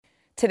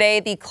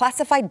Today, the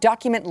classified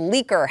document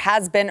leaker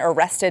has been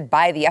arrested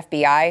by the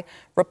FBI.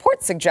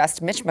 Reports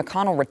suggest Mitch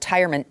McConnell's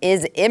retirement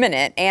is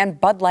imminent, and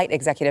Bud Light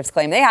executives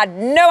claim they had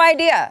no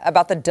idea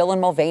about the Dylan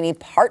Mulvaney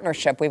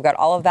partnership. We've got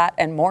all of that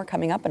and more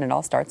coming up, and it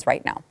all starts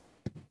right now.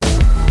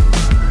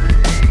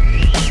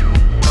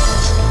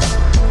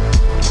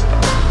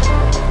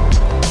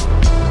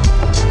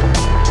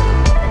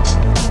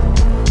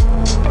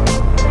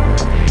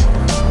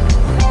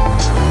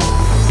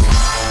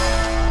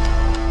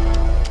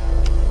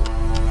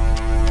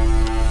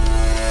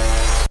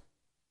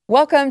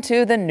 Welcome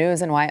to the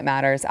news and why it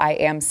matters. I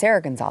am Sarah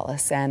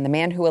Gonzalez, and the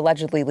man who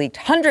allegedly leaked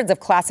hundreds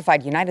of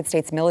classified United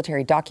States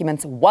military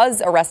documents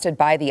was arrested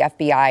by the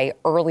FBI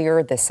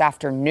earlier this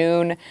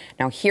afternoon.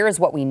 Now, here's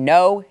what we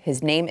know.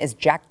 His name is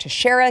Jack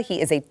Teixeira. He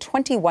is a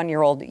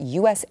 21-year-old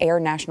U.S. Air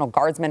National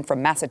Guardsman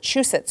from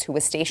Massachusetts who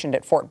was stationed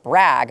at Fort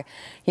Bragg.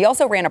 He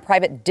also ran a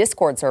private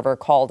Discord server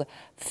called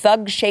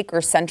Thug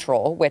Shaker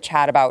Central, which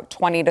had about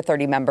 20 to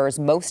 30 members,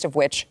 most of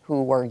which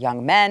who were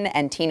young men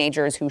and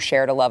teenagers who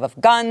shared a love of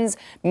guns,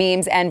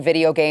 memes, and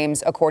video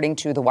games, according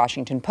to the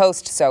Washington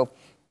Post. So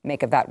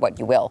make of that what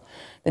you will.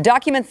 The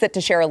documents that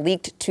Teixeira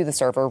leaked to the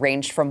server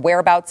ranged from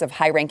whereabouts of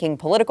high-ranking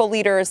political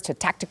leaders to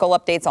tactical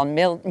updates on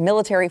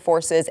military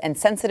forces and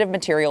sensitive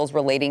materials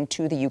relating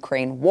to the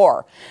Ukraine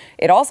war.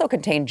 It also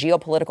contained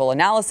geopolitical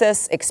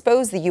analysis,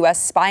 exposed the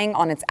U.S. spying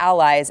on its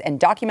allies, and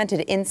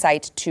documented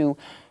insight to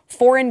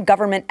foreign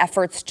government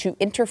efforts to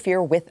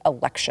interfere with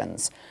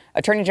elections.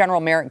 Attorney General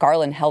Merrick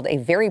Garland held a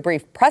very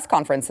brief press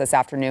conference this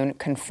afternoon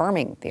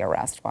confirming the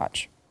arrest.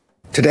 Watch.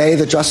 Today,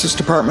 the Justice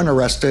Department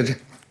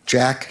arrested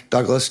Jack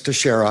Douglas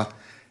Teixeira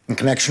in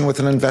connection with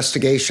an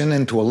investigation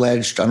into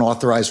alleged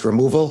unauthorized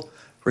removal,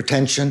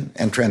 retention,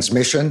 and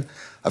transmission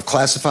of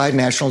classified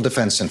national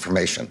defense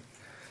information.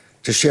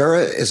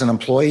 Teixeira is an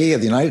employee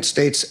of the United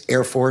States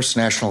Air Force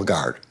National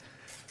Guard.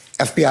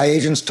 FBI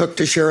agents took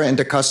Teixeira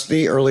into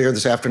custody earlier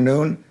this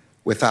afternoon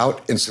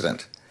without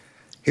incident.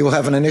 He will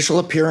have an initial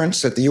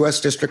appearance at the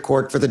U.S. District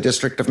Court for the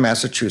District of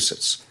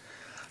Massachusetts.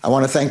 I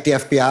want to thank the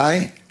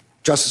FBI,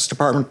 Justice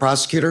Department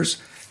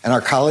prosecutors, and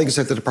our colleagues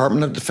at the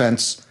Department of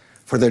Defense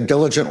for their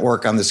diligent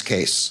work on this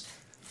case.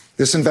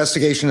 This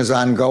investigation is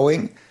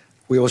ongoing.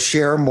 We will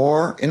share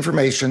more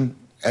information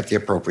at the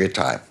appropriate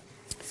time.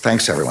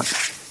 Thanks, everyone.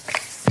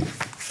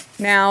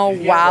 Now,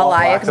 while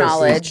I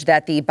acknowledge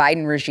that the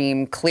Biden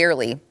regime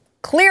clearly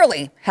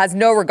has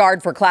no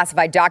regard for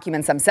classified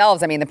documents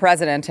themselves. I mean, the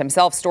president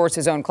himself stores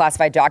his own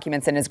classified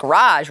documents in his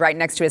garage right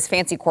next to his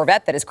fancy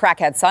Corvette that his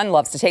crackhead son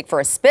loves to take for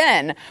a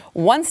spin.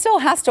 One still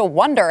has to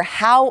wonder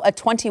how a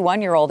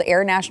 21-year-old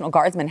Air National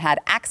Guardsman had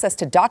access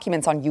to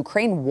documents on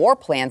Ukraine war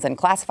plans and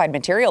classified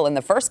material in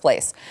the first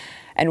place.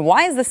 And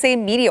why is the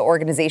same media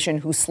organization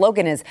whose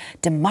slogan is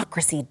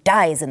 "Democracy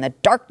dies in the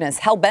darkness"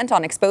 hell-bent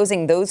on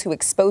exposing those who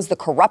expose the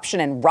corruption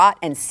and rot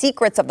and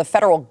secrets of the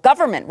federal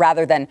government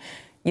rather than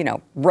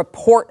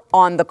report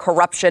on the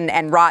corruption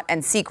and rot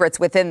and secrets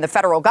within the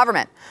federal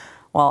government?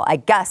 Well, I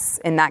guess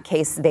in that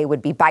case, they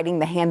would be biting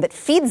the hand that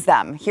feeds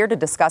them. Here to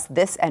discuss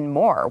this and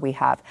more, we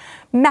have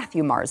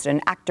Matthew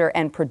Marsden, actor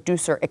and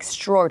producer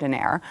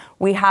extraordinaire.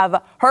 We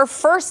have her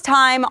first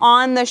time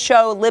on the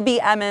show, Libby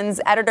Emmons,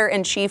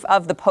 editor-in-chief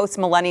of The Post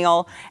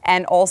Millennial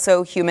and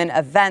also Human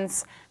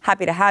Events.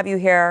 Happy to have you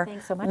here,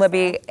 Thanks so much,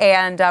 Libby.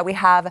 Sarah. And we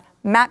have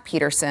Matt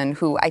Peterson,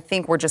 who I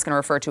think we're just going to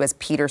refer to as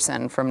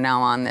Peterson from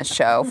now on this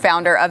show,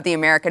 founder of The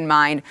American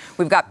Mind.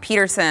 We've got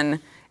Peterson,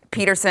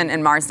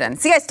 and Marsden.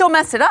 See, I still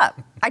messed it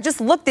up. I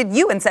just looked at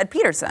you and said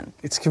Peterson.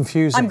 It's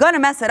confusing. I'm going to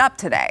mess it up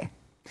today.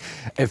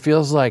 It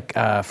feels like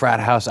frat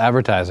house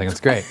advertising.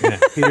 It's great.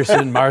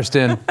 Peterson,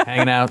 Marsden,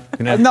 hanging out.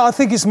 No, I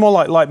think it's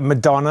more like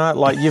Madonna,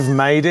 like you've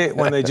made it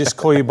when they just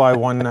call you by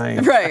one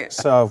name. Right.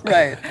 So,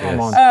 right. Come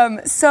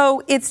on.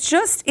 So it's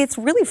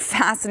really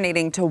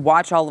fascinating to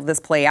watch all of this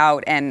play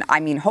out. And I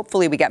mean,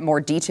 hopefully we get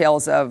more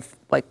details of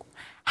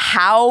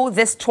how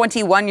this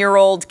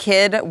 21-year-old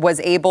kid was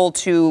able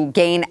to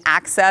obtain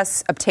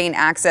access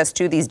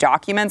to these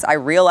documents. I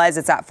realize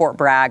it's at Fort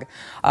Bragg.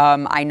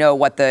 I know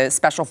what the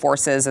Special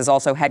Forces is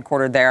also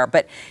headquartered there,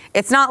 but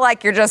it's not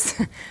like you're just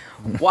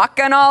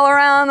walking all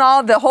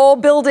around the whole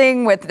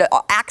building with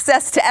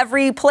access to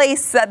every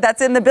place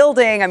that's in the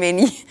building. I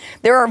mean,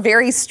 there are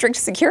very strict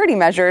security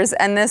measures,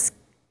 and this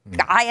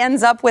guy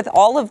ends up with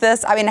all of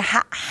this. I mean,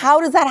 how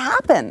does that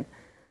happen?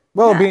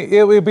 Well,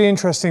 it would be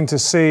interesting to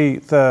see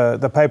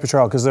the paper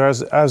trail, because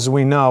as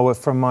we know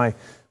from my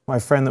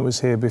friend that was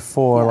here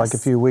before, like a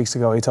few weeks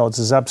ago, he told us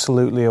there's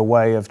absolutely a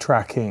way of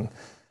tracking,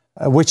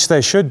 which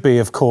there should be,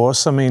 of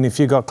course. I mean, if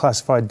you got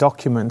classified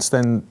documents,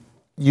 then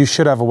you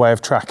should have a way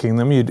of tracking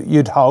them,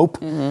 you'd hope.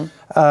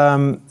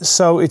 Mm-hmm.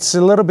 So it's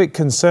a little bit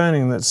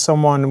concerning that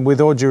someone,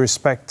 with all due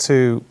respect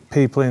to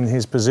people in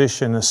his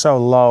position, are so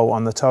low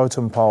on the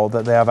totem pole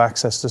that they have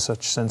access to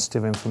such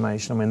sensitive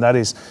information. I mean, that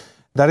is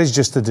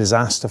just a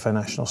disaster for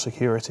national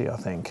security, I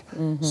think.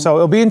 Mm-hmm. So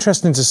it'll be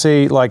interesting to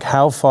see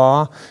how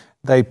far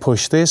they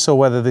push this, or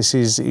whether this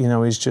is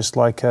just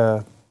like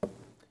a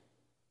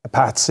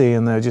patsy,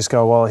 and they'll just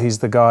go, well, he's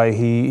the guy,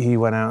 he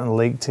went out and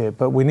leaked it.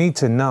 But we need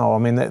to know. I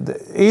mean,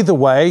 either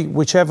way,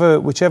 whichever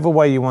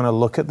way you want to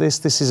look at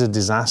this is a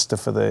disaster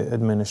for the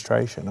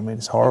administration. I mean,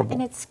 it's horrible.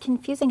 And it's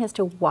confusing as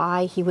to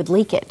why he would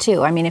leak it,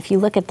 too. I mean, if you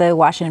look at the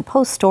Washington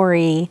Post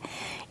story,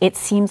 it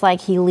seems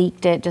like he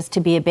leaked it just to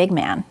be a big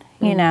man,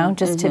 you know,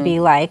 just to be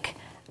like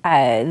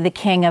the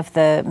king of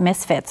the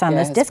misfits on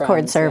this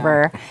Discord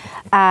server,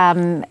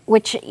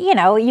 which, you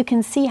know, you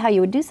can see how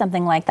you would do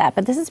something like that.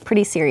 But this is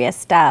pretty serious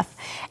stuff.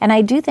 And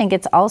I do think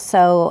it's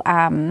also,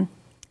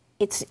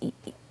 it's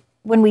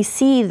when we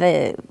see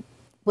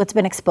what's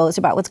been exposed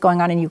about what's going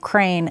on in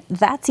Ukraine,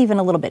 that's even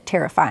a little bit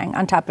terrifying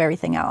on top of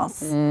everything else.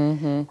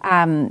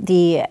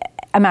 The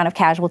amount of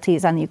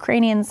casualties on the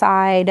Ukrainian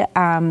side,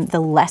 the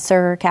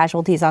lesser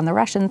casualties on the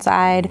Russian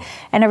side.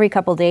 And every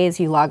couple of days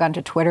you log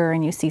onto Twitter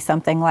and you see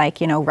something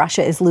like, you know,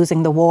 Russia is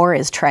losing the war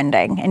is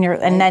trending.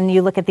 And then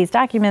you look at these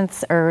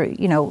documents or,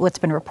 you know, what's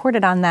been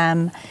reported on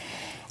them,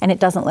 and it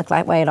doesn't look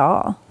that way at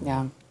all.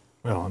 Yeah.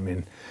 Well, I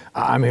mean,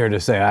 I'm here to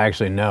say I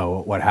actually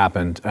know what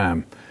happened.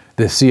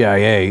 The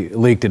CIA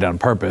leaked it on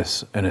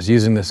purpose and is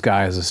using this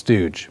guy as a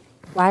stooge.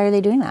 Why are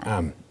they doing that?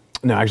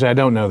 No, actually, I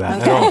don't know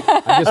that at all.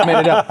 I just made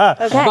it up.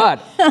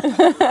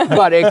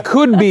 But it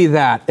could be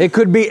that. It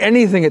could be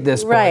anything at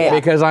this point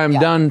because I'm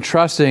done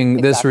trusting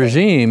this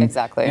regime.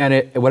 Exactly.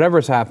 And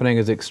whatever's happening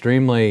is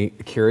extremely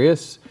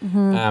curious.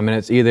 And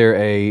it's either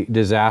a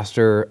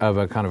disaster of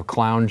a kind of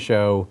clown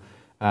show,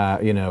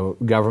 you know,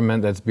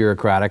 government that's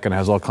bureaucratic and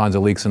has all kinds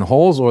of leaks and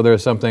holes, or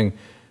there's something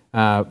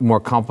more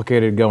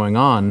complicated going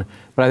on.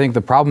 But I think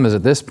the problem is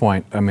at this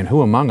point, I mean,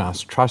 who among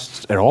us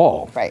trusts at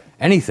all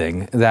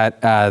anything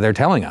that they're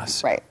telling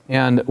us? Right.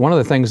 And one of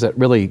the things that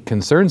really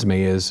concerns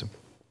me is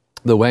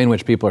the way in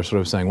which people are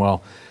sort of saying,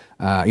 well,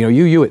 you know,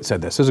 Hewitt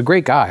said this. He was a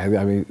great guy.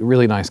 I mean,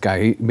 really nice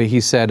guy. He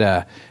said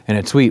in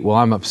a tweet, well,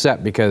 I'm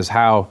upset because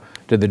how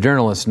did the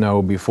journalists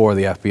know before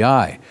the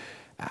FBI?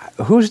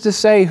 Who's to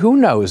say who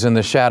knows in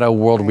the shadow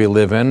world we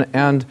live in?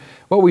 And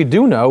what we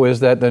do know is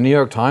that the New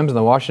York Times and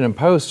the Washington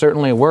Post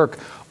certainly work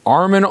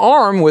arm in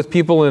arm with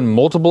people in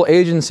multiple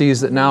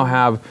agencies that now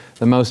have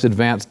the most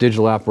advanced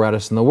digital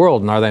apparatus in the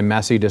world. And are they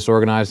messy,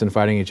 disorganized, and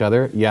fighting each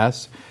other?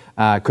 Yes.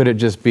 Could it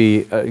just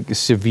be a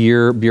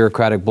severe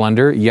bureaucratic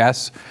blunder?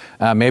 Yes.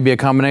 Maybe a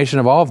combination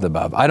of all of the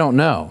above. I don't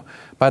know.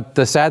 But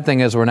the sad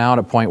thing is we're now at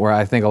a point where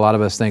I think a lot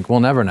of us think we'll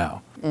never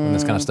know when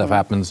this kind of stuff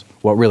happens,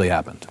 what really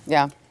happened.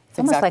 Yeah. It's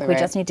almost like we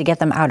just need to get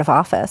them out of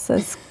office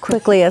as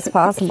quickly as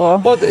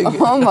possible. Almost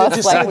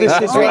like we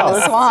should drain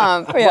the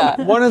swamp. Yeah.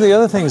 One of the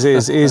other things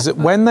is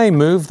when they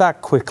move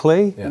that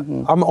quickly,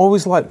 I'm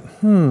always like,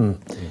 you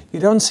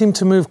don't seem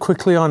to move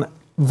quickly on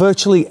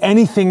virtually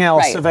anything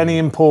else of any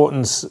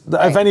importance,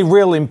 of any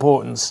real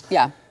importance.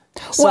 Yeah.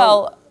 So,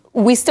 well,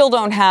 we still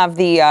don't have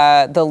the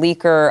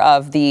leaker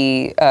of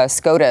the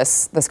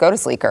SCOTUS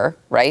leaker,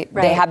 right?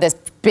 They had this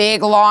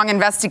big, long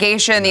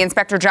investigation. The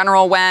Inspector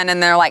General went,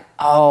 and they're like,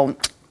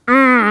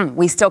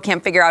 we still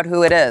can't figure out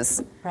who it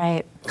is.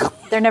 Right.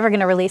 They're never going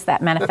to release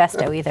that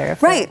manifesto either.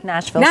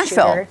 Nashville.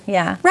 Shooter.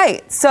 Yeah.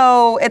 Right.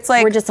 So it's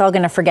like... we're just all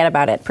going to forget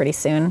about it pretty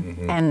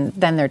soon, and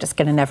then they're just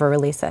going to never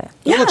release it.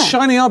 Yeah. Look,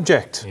 shiny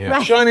object. Yeah.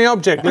 Right. Shiny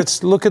object.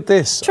 Let's look at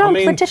this. Trump,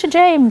 Letitia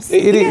James.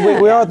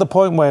 We are at the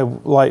point where,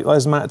 like,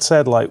 as Matt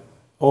said,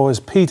 or as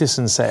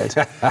Peterson said,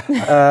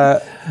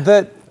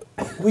 that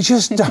we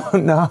just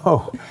don't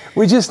know.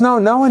 We just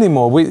don't know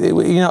anymore.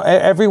 You know,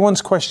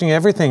 everyone's questioning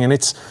everything, and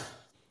it's...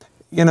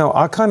 You know,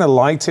 I kind of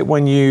liked it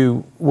when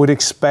you would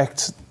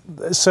expect,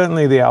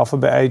 certainly the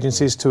alphabet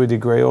agencies to a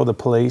degree, or the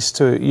police,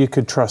 you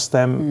could trust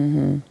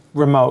them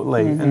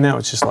remotely. And now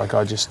it's just like,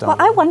 I just don't.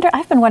 Well,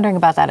 I've been wondering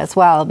about that as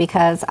well,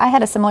 because I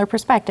had a similar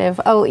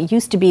perspective. It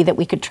used to be that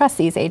we could trust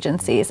these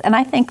agencies. And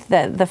I think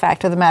that the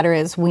fact of the matter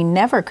is we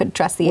never could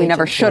trust the agencies. We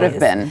never should have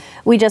been.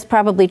 We just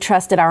probably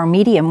trusted our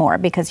media more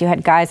because you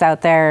had guys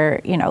out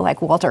there, you know,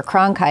 like Walter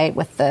Cronkite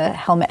with the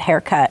helmet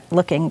haircut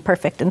looking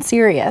perfect and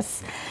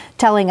serious,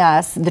 telling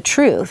us the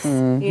truth,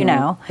 you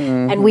know,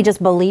 and we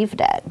just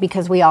believed it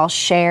because we all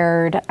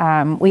shared,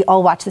 we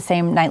all watched the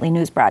same nightly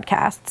news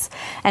broadcasts.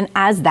 And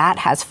as that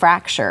has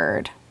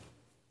fractured,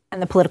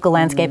 and the political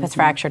landscape has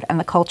fractured, and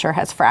the culture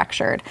has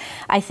fractured,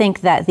 I think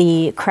that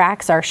the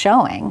cracks are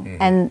showing,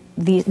 and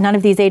none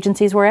of these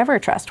agencies were ever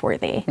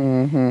trustworthy.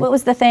 What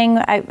was the thing?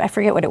 I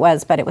forget what it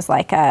was, but it was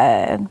like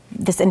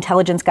this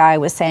intelligence guy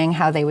was saying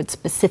how they would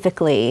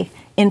specifically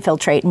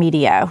infiltrate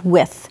media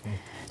with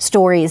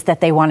stories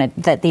that they wanted,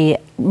 that the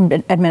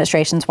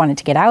administrations wanted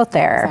to get out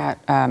there.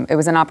 It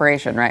was an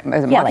operation, right?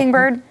 Was it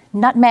Mockingbird? Like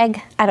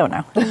Nutmeg? I don't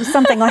know. It was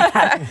something like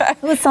that.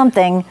 It was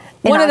something.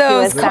 One of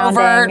those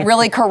covert,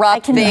 really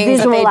corrupt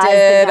things that they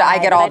did. I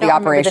get all the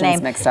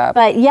operations mixed up.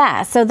 But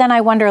yeah, so then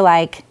I wonder,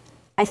 like,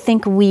 I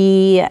think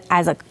we,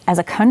 as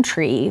a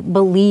country,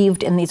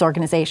 believed in these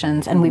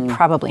organizations, and we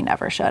probably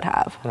never should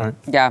have. Right.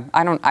 Yeah,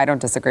 I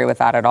don't disagree with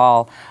that at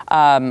all.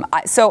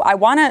 So I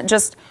want to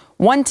just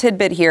one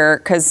tidbit here,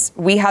 because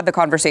we had the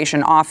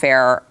conversation off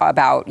air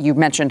about, you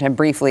mentioned him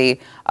briefly,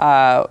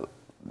 a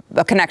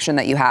connection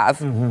that you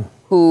have,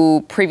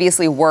 who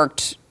previously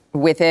worked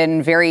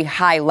within very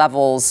high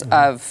levels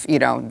of,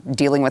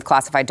 dealing with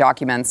classified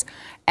documents.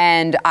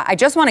 And I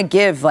just want to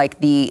give like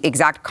the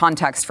exact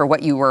context for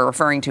what you were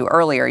referring to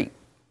earlier.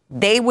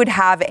 They would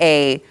get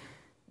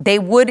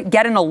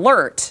an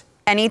alert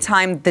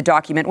anytime the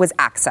document was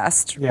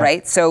accessed,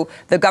 right? So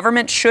the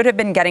government should have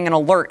been getting an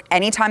alert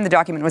anytime the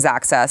document was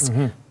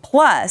accessed.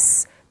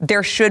 Plus,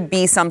 there should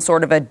be some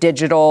sort of a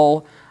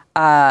digital,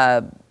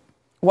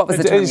 what was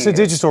the term? It's a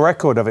digital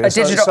record of it.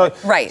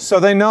 Right. So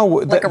they know.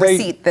 Like a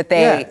receipt that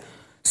they... Yeah.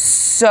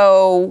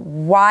 So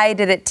why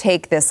did it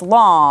take this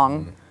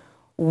long?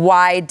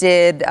 Why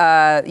did,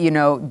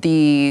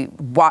 the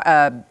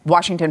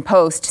Washington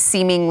Post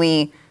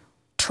seemingly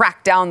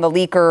track down the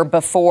leaker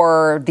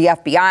before the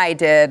FBI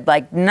did?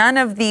 Like, none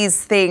of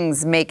these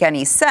things make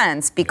any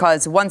sense,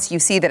 because once you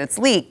see that it's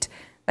leaked,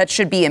 that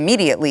should be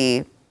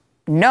immediately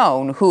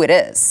known who it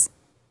is.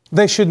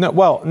 They should know.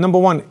 Well, number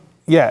one,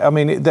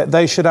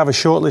 they should have a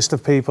short list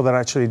of people that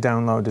actually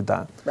downloaded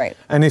that. Right.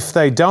 And if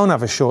they don't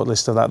have a short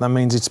list of that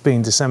means it's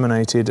being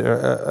disseminated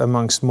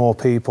amongst more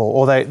people,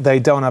 or they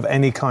don't have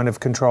any kind of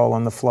control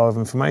on the flow of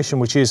information,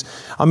 which is,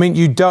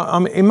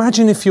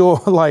 imagine if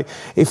you're like,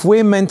 if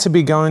we're meant to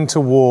be going to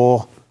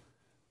war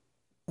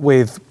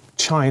with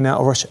China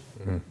or Russia,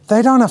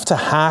 they don't have to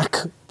hack,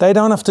 they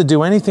don't have to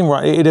do anything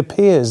right. It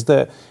appears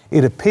that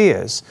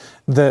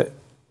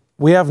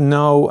we have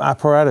no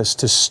apparatus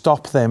to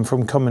stop them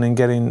from coming and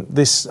getting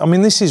this. I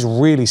mean, this is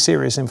really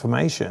serious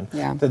information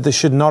that they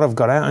should not have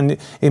got out. And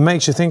it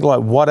makes you think, like,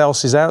 what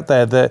else is out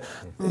there that,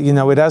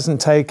 it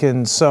hasn't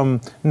taken some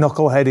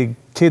knuckleheaded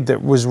kid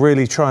that was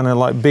really trying to,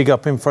 like, big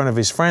up in front of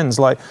his friends.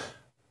 Like,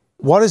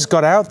 what has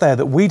got out there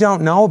that we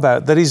don't know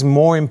about that is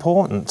more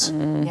important?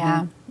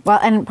 Yeah. Well,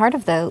 and part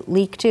of the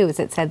leak, too, is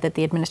it said that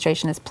the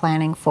administration is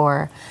planning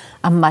for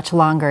a much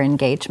longer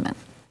engagement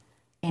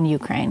in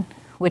Ukraine,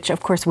 which,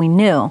 of course, we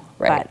knew,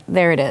 but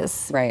there it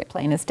is,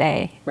 plain as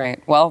day. Right.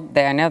 Well,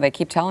 I know they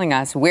keep telling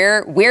us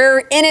we're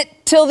in it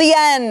till the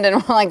end, and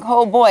we're like,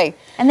 oh boy.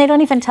 And they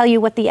don't even tell you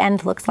what the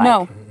end looks like.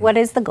 No. What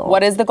is the goal?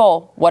 What is the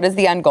goal? What is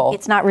the end goal?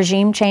 It's not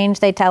regime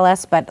change, they tell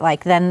us, but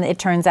like then it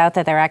turns out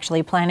that they're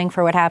actually planning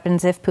for what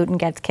happens if Putin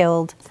gets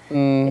killed,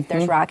 if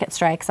there's rocket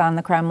strikes on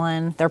the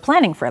Kremlin. They're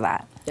planning for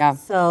that. Yeah.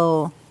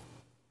 So.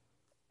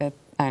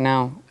 I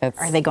know.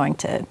 Are they going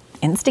to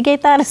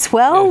instigate that as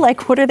well?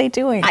 Like, what are they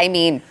doing? I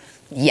mean,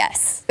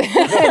 yes.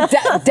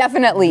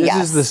 Definitely yes.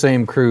 This is the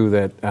same crew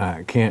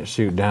that can't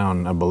shoot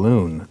down a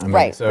balloon. I mean,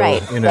 right.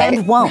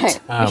 And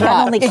won't.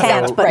 Not only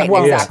can't, but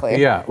won't.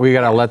 Exactly. Yeah, we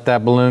got to let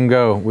that balloon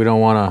go. We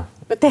don't want to.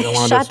 But they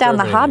shot down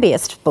the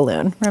hobbyist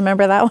balloon.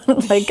 Remember that one?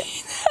 Like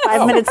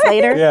 5 minutes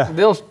later? Yeah.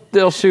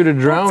 They'll shoot a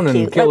drone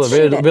and kill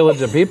a village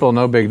of people.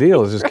 No big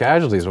deal. It's just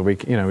casualties. But we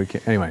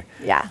can't. Anyway.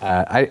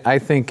 Yeah. I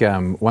think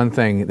one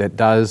thing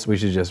we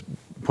should just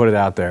put it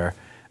out there,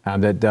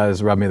 that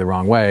does rub me the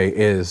wrong way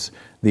is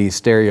the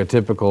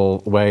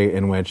stereotypical way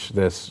in which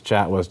this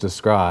chat was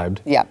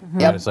described. Yeah.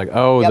 It's like,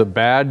 the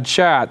bad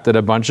chat that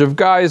a bunch of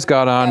guys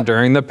got on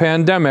during the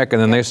pandemic,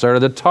 and then they started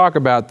to talk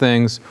about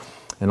things.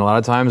 And a lot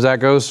of times that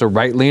goes to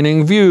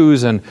right-leaning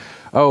views, and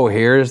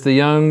here's the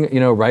young,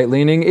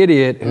 right-leaning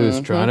idiot who's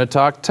trying to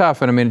talk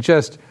tough. And I mean,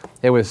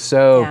 it was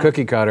so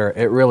cookie cutter.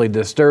 It really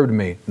disturbed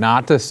me.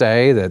 Not to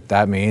say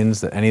that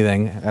means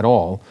anything at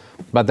all,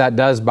 but that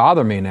does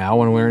bother me now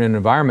when we're in an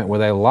environment where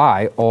they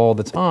lie all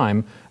the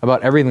time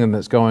about everything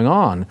that's going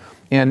on.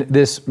 And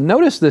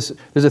notice this,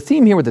 there's a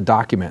theme here with the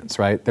documents,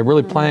 right? They're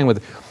really playing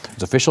with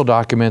it's official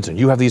documents, and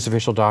you have these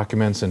official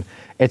documents, and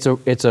it's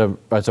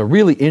a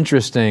really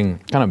interesting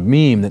kind of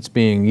meme that's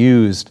being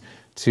used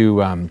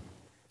to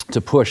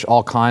push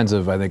all kinds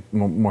of, I think,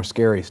 more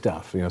scary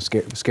stuff,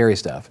 scary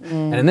stuff.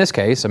 And in this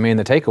case, I mean,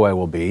 the takeaway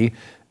will be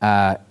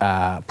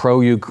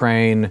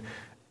pro-Ukraine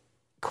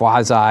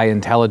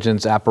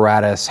quasi-intelligence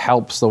apparatus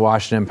helps the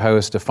Washington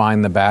Post to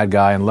find the bad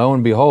guy. And lo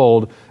and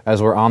behold,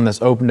 as we're on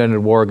this open-ended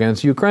war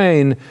against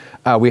Ukraine,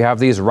 we have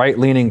these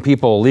right-leaning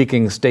people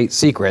leaking state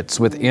secrets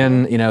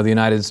within, the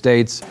United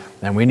States,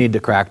 and we need to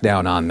crack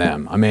down on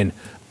them. I mean,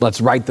 let's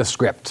write the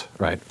script,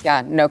 right?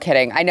 Yeah, no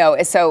kidding. I know.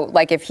 So,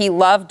 like, if he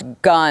loved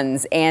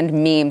guns and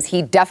memes,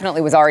 he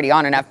definitely was already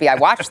on an FBI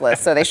watch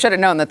list. So they should have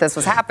known that this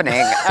was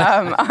happening.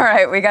 All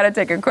right, we got to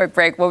take a quick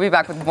break. We'll be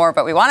back with more.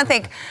 But we want to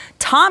thank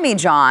Tommy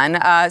John.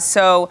 They're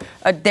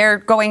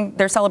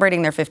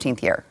celebrating their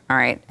 15th year. All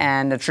right,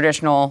 and the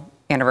traditional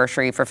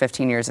anniversary for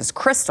 15 years is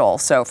crystal.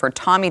 So for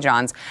Tommy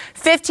John's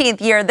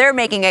 15th year, they're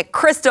making it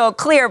crystal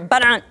clear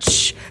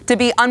to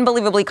be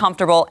unbelievably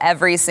comfortable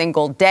every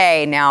single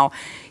day. Now,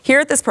 here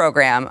at this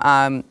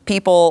program,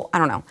 people, I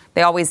don't know,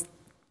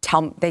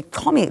 they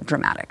call me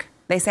dramatic.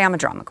 They say I'm a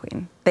drama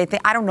queen.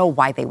 I don't know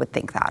why they would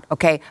think that,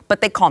 okay? But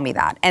they call me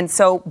that. And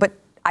so, but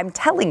I'm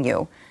telling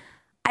you,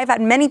 I've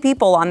had many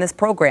people on this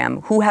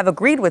program who have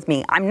agreed with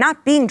me. I'm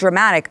not being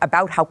dramatic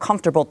about how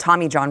comfortable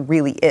Tommy John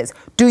really is.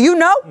 Do you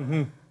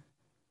know?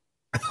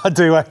 I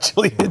do,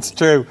 actually. It's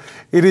true.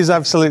 It is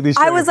absolutely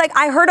true. I was like,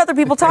 I heard other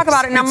people talk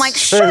about it, and I'm like,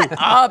 shut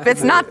up.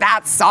 It's not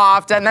that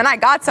soft. And then I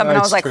got some, and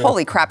I was like,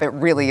 holy crap, it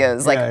really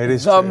is. Like, it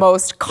is the true.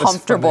 most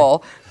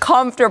comfortable.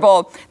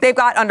 They've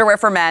got underwear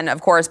for men,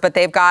 of course, but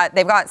they've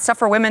got stuff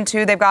for women,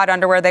 too. They've got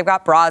underwear. They've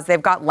got bras. They've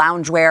got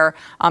loungewear.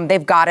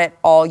 They've got it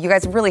all. You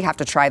guys really have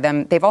to try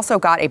them. They've also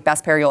got a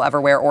best pair you'll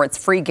ever wear, or it's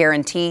free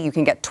guarantee. You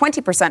can get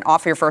 20%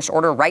 off your first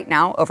order right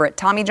now over at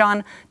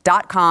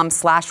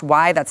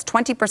TommyJohn.com/Y. That's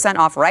 20%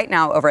 off right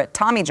now over at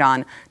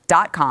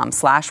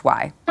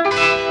TommyJohn.com/Y.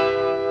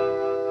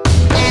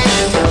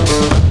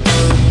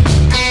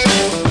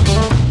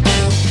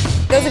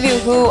 Those of you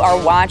who are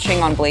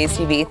watching on Blaze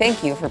TV,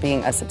 thank you for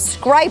being a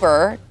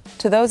subscriber.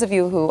 To those of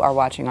you who are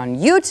watching on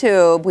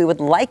YouTube, we would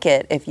like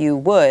it if you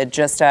would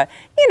just,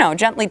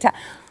 gently tap.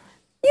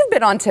 You've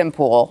been on Tim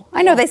Pool.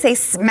 I know they say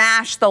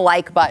smash the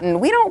like button.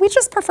 We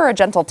just prefer a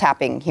gentle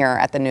tapping here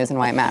at the News and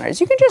Why It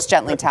Matters. You can just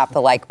gently tap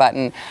the like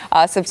button,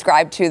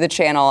 subscribe to the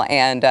channel,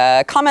 and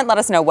comment. Let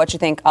us know what you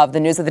think of the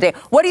news of the day.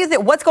 What do you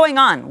think? What's going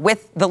on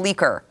with the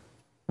leaker?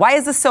 Why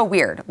is this so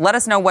weird? Let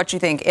us know what you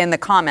think in the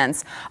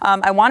comments.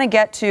 I want to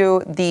get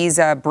to these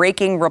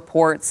breaking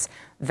reports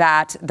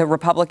that the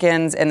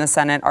Republicans in the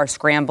Senate are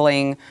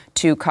scrambling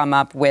to come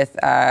up with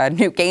a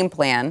new game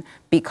plan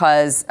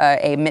because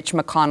a Mitch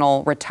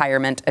McConnell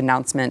retirement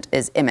announcement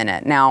is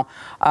imminent. Now,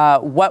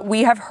 what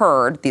we have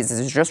heard, this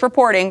is just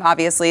reporting,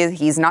 obviously,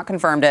 he's not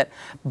confirmed it,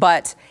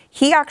 but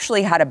he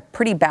actually had a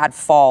pretty bad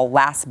fall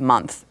last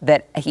month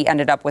that he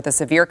ended up with a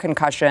severe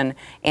concussion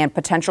and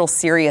potential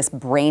serious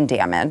brain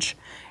damage.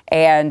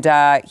 And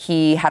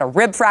he had a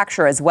rib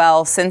fracture as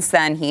well. Since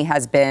then, he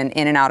has been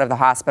in and out of the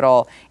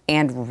hospital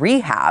and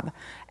rehab.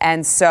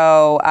 And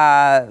so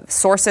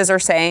sources are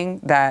saying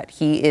that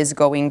he is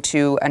going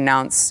to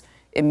announce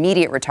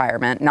immediate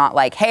retirement, not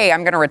like, hey,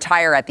 I'm going to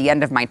retire at the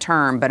end of my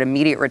term, but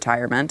immediate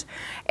retirement.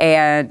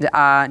 And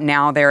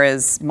now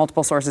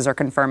multiple sources are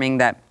confirming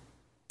that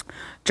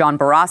John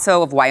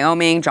Barrasso of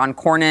Wyoming, John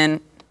Cornyn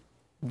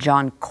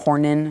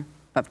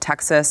of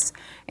Texas,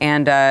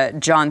 and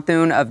John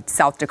Thune of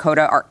South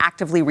Dakota are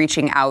actively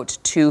reaching out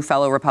to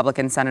fellow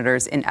Republican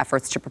senators in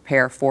efforts to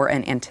prepare for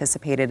an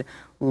anticipated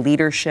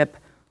leadership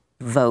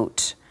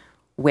vote,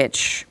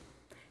 which,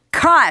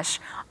 gosh,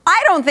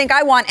 I don't think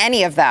I want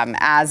any of them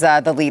as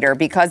the leader,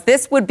 because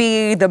this would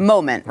be the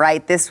moment,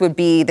 right? This would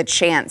be the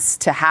chance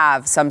to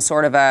have some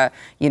sort of a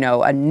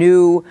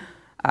new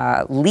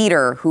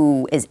leader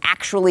who is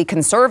actually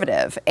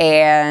conservative.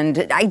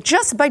 And I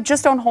just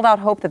don't hold out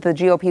hope that the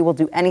GOP will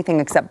do anything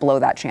except blow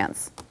that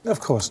chance. Of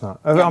course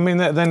not. Yeah. I mean,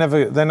 they're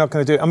not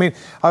going to do it. I mean,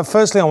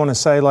 firstly, I want to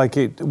say,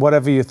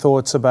 whatever your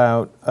thoughts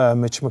about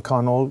Mitch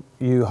McConnell,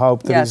 you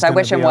hope that he's going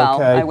to be okay.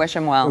 Yes, I wish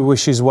him well. I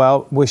wish him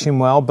well. Wish him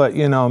well. But,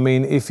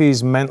 if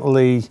he's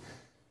mentally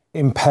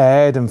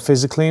impaired and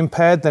physically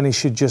impaired, then he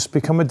should just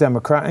become a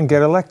Democrat and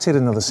get elected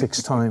another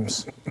 6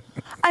 times.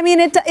 I mean,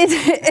 it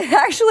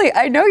actually,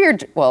 I know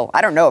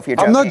I don't know if you're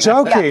joking. I'm not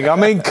joking. Yeah. I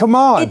mean, come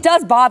on. It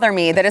does bother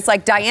me that it's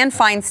like Dianne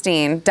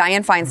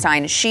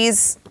Feinstein,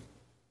 she's,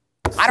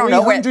 I don't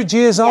know. 300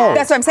 years old.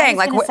 That's what I'm saying.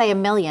 I was going to say a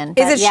million.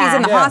 Is it she's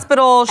in the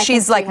hospital?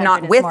 She's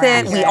not with it.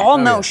 Accurate. We all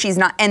know she's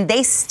not. And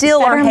they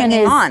still are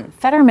hanging on.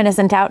 Fetterman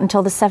isn't out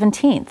until the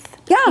 17th.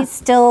 Yeah. He's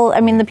still,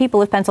 the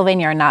people of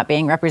Pennsylvania are not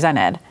being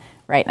represented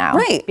right now.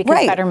 Right.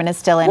 Because Fetterman is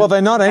still in. Well,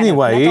 they're not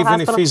anyway, even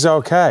hospital. If he's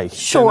okay.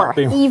 Sure,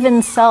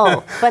 even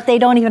so. But they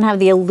don't even have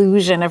the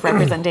illusion of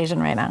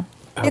representation right now.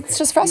 Okay. It's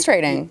just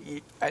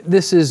frustrating.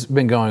 This has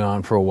been going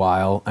on for a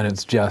while, and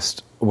it's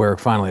just, we're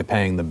finally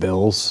paying the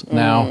bills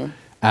now.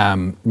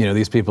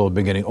 These people have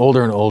been getting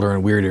older and older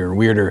and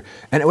weirder.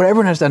 And what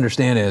everyone has to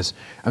understand is,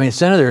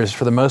 senators,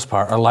 for the most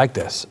part, are like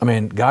this.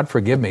 God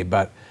forgive me,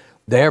 but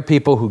they are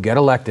people who get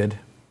elected,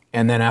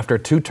 and then after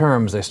 2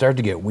 terms, they start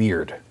to get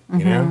weird.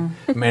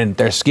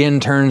 Their skin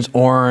turns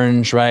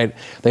orange, right?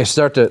 They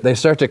start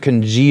to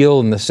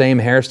congeal in the same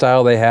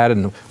hairstyle they had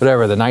in the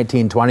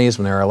 1920s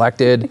when they were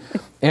elected,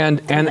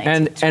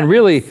 and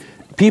really,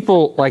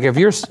 people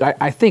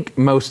I think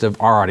most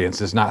of our audience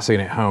is not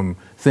sitting at home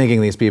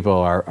thinking these people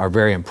are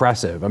very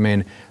impressive.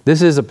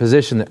 This is a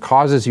position that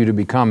causes you to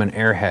become an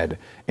airhead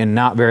in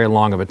not very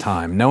long of a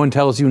time. No one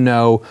tells you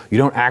no. You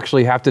don't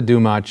actually have to do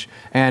much.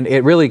 And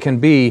it really can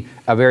be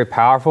a very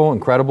powerful,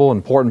 incredible,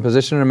 important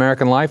position in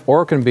American life,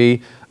 or it can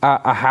be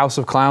a house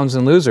of clowns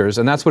and losers.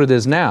 And that's what it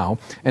is now.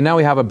 And now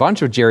we have a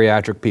bunch of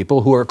geriatric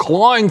people who are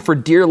clawing for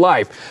dear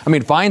life.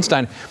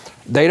 Feinstein,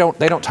 they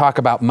don't talk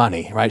about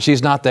money, right?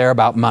 She's not there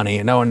about money,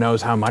 and no one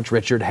knows how much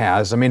Richard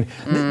has.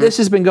 This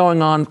has been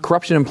going on,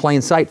 corruption in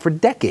plain sight, for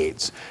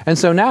decades. And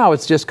so now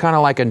it's just kind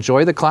of like,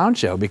 enjoy the clown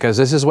show, because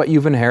this is what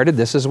you've inherited,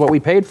 this is what we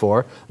paid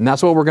for, and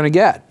that's what we're going to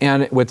get.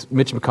 And with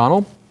Mitch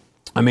McConnell,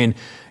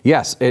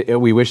 yes,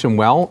 we wish him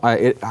well.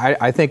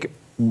 I think,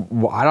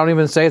 I don't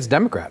even say it's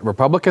Democrat.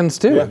 Republicans,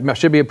 too. Yeah. It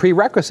should be a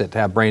prerequisite to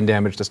have brain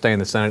damage to stay in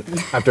the Senate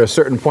after a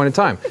certain point in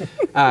time.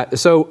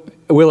 So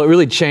will it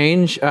really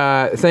change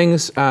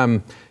things?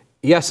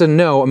 Yes and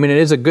no. It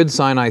is a good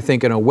sign, I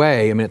think, in a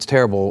way. It's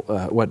terrible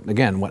what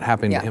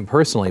happened to him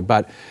personally.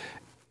 But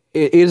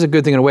it is a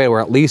good thing in a way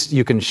where at least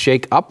you can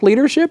shake up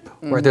leadership,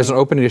 right? There's an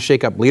opening to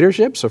shake up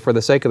leadership. So for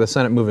the sake of the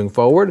Senate moving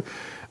forward,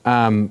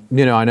 I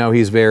know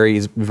he's very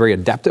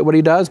adept at what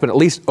he does, but at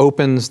least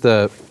opens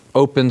the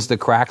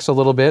cracks a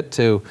little bit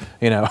to,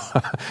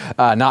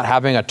 not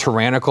having a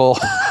tyrannical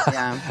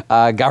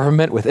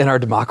government within our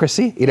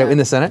democracy, in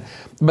the Senate.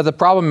 But the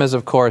problem is,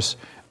 of course,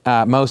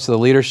 most of the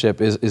leadership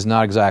is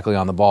not exactly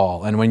on the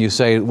ball. And when you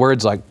say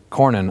words like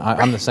Cornyn,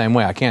 I'm the same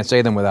way. I can't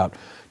say them without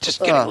just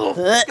getting a little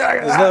bit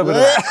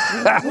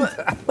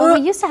of Well,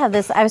 we used to have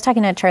this. I was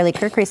talking to Charlie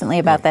Kirk recently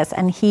about this,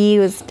 and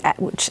he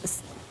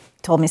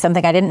told me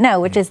something I didn't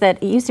know, which is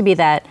that it used to be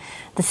that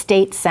the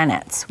state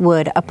senates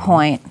would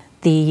appoint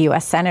the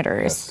U.S.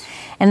 senators. Yes.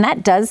 And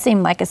that does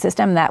seem like a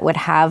system that would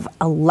have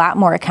a lot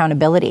more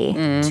accountability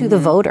to the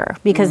voter,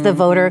 because the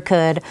voter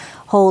could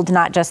hold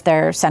not just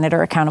their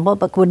senator accountable,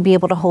 but would be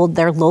able to hold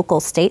their local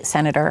state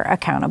senator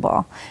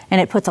accountable. And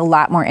it puts a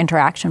lot more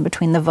interaction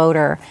between the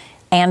voter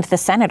and the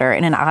senator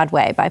in an odd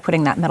way by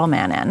putting that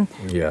middleman in.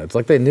 Yeah, it's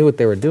like they knew what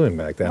they were doing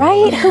back then.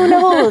 Right? Who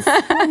knows?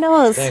 Who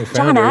knows?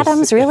 John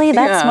Adams, really?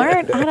 That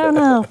smart? I don't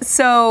know.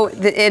 So,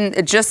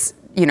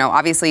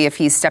 obviously, if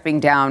he's stepping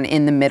down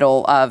in the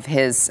middle of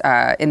his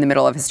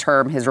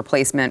term, his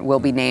replacement will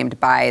be named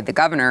by the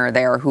governor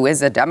there, who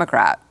is a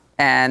Democrat,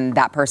 and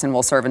that person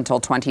will serve until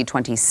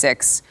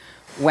 2026,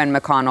 when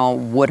McConnell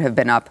would have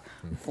been up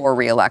for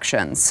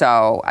re-election.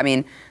 So,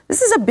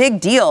 this is a big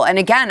deal. And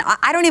again,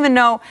 I don't even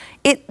know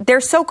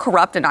they're so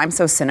corrupt, and I'm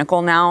so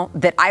cynical now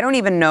that I don't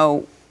even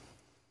know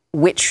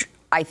which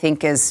I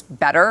think is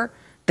better.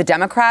 The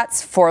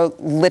Democrats for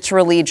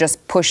literally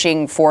just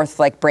pushing forth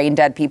like brain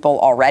dead people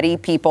already.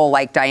 People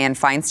like Dianne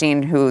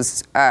Feinstein,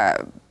 who's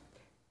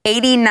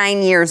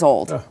 89 years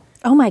old.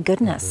 Oh my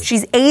goodness.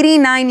 She's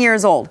 89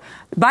 years old.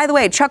 By the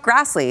way, Chuck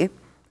Grassley,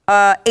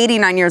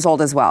 89 years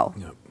old as well.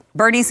 Yep.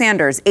 Bernie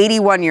Sanders,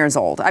 81 years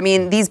old.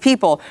 These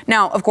people,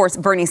 now, of course,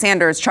 Bernie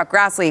Sanders, Chuck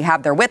Grassley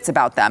have their wits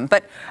about them.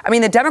 But,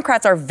 the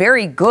Democrats are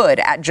very good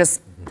at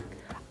just,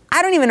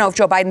 I don't even know if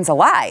Joe Biden's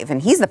alive,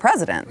 and he's the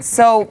president.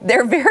 So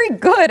they're very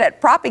good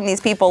at propping these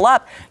people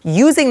up,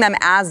 using them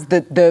as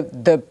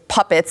the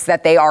puppets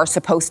that they are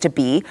supposed to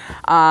be.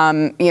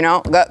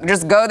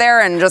 Just go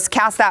there and just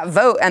cast that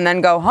vote and then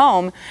go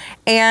home.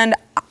 And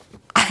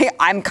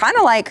I'm kind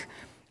of like,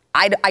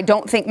 I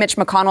don't think Mitch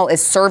McConnell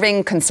is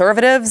serving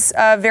conservatives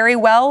very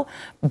well,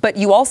 but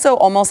you also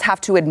almost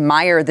have to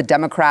admire the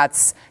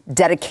Democrats'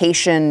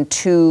 dedication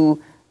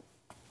to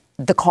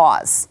the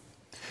cause.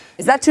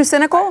 Is that too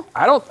cynical?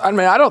 I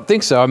don't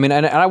think so. And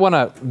I want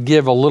to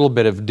give a little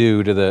bit of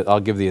due to I'll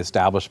give the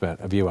establishment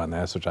a view on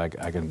this, which I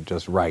can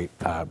just write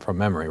from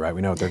memory, right?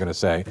 We know what they're going to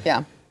say.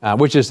 Yeah.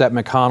 Which is that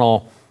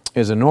McConnell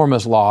is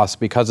enormous loss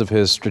because of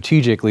his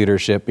strategic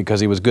leadership,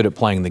 because he was good at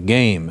playing the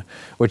game,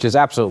 which is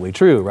absolutely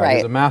true, right?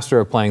 He's a master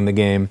of playing the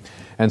game.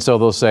 And so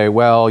they'll say,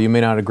 well, you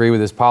may not agree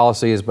with his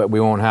policies, but we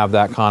won't have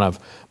that kind of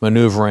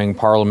maneuvering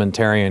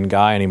parliamentarian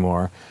guy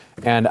anymore.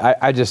 And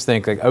I just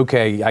think,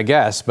 okay, I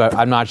guess, but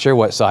I'm not sure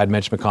what side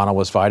Mitch McConnell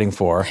was fighting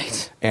for.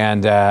 Right.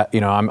 And,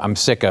 I'm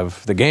sick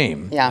of the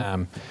game. Yeah.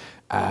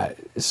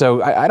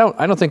 So I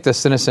don't think the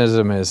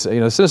cynicism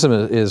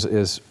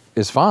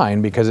is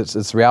fine, because it's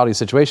the reality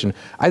situation.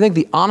 I think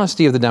the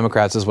honesty of the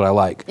Democrats is what I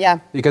like. Yeah.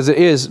 Because it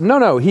is,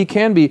 he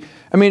can be,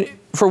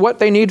 for what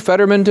they need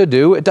Fetterman to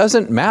do, it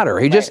doesn't matter.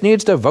 He just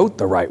needs to vote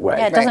the right way.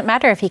 Yeah, it doesn't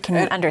matter if he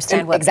can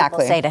understand what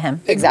people say to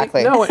him.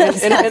 Exactly. No,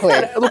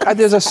 and look,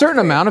 there's a certain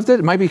amount of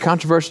it might be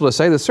controversial to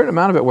say, there's a certain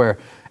amount of it where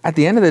at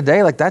the end of the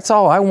day, that's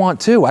all I want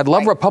too. I'd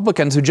love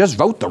Republicans who just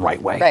vote the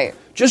right way. Right.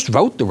 Just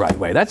vote the right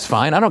way. That's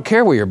fine. I don't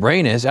care where your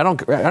brain is. I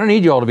don't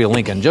need you all to be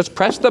Lincoln. Just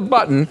press the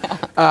button,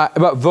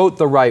 but vote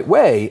the right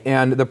way.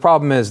 And the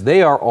problem is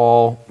they are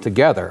all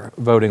together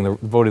voting the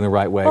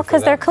right way. Well,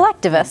 because they're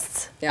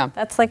collectivists. Yeah.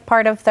 That's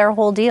part of their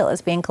whole deal,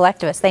 is being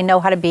collectivists. They know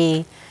how to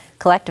be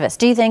collectivists.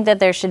 Do you think that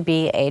there should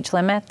be age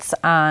limits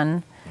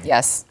on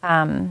Yes.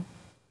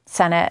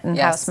 Senate and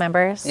House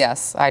members?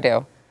 Yes, I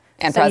do.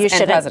 And, so and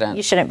president.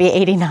 You shouldn't be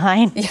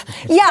 89.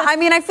 Yeah,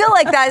 I feel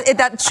like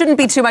that shouldn't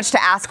be too much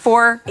to ask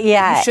for.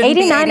 Yeah,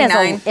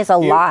 89 is a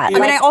lot.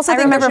 I also I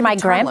remember my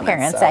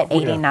grandparents at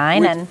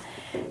 89, and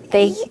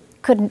they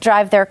couldn't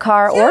drive their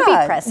car or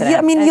be president.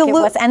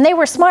 Yeah, and they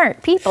were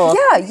smart people.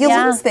 Yeah, you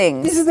lose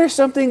things. Is there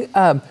something?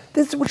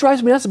 This what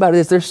drives me nuts about it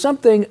is there's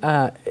something.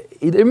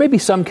 There may be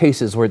some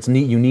cases where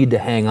you need to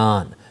hang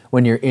on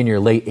when you're in your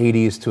late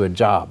 80s to a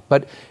job,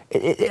 but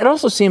it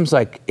also seems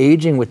like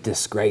aging with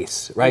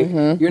disgrace, right?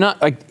 Mm-hmm. You're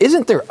not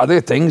isn't there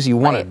other things you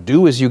want to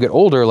do as you get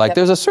older?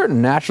 There's a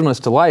certain naturalness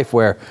to life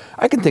where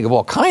I can think of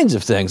all kinds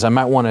of things I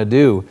might want to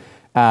do,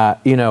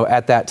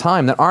 at that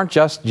time that aren't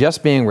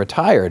just being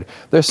retired.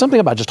 There's something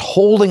about just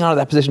holding on to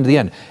that position to the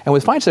end. And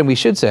with Feinstein, we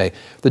should say,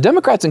 the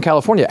Democrats in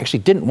California actually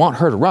didn't want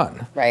her to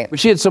run. Right. But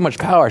she had so much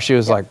power, she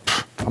was like,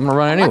 I'm going to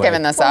run anyway. I'm not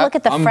giving this up. Look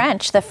at the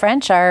French. The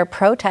French are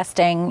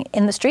protesting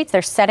in the streets.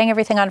 They're setting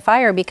everything on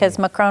fire because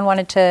Macron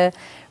wanted to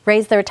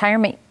raise the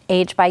retirement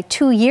age by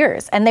 2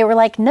 years. And they were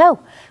like, no.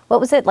 What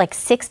was it, like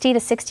 60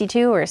 to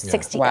 62 or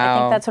 60? Wow. I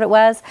think that's what it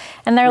was.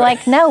 And they're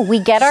like, no, we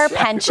get our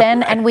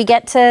pension and we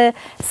get to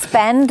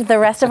spend the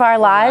rest of our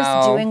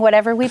lives doing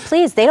whatever we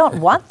please. They don't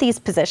want these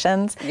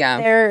positions.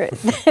 Yeah.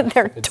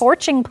 They're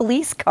torching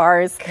police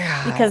cars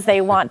because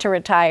they want to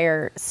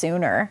retire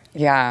sooner.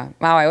 Yeah.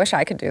 Wow, I wish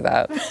I could do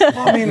that.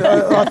 I mean,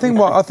 I think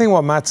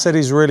what Matt said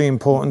is really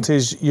important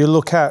is you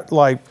look at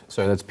like...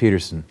 Sorry, that's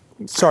Peterson.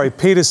 Sorry,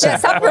 Peterson. Yeah,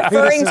 stop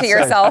referring to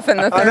yourself in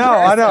the third person.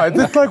 I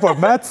know. It's like what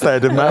Matt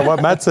said, and what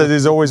Matt said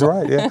is always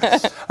right.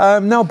 Yeah.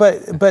 No,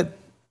 but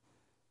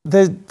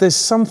there's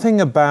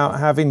something about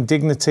having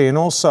dignity, and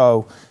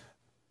also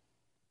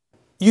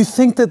you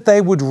think that they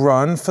would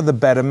run for the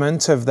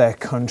betterment of their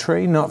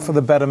country, not for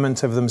the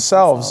betterment of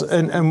themselves.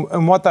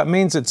 And what that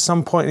means at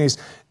some point is,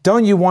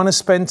 don't you want to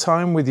spend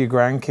time with your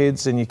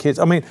grandkids and your kids?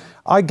 I mean,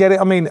 I get it.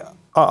 I mean,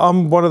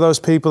 I'm one of those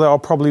people that I'll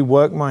probably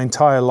work my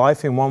entire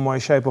life in one way,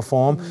 shape or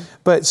form.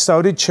 But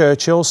so did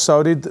Churchill,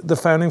 so did the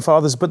Founding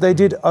Fathers, but they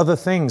did other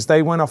things.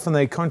 They went off and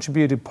they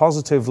contributed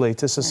positively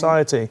to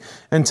society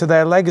and to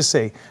their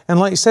legacy. And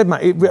like you said,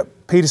 Matt,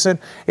 Peterson,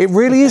 it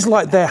really is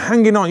like they're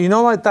hanging on. You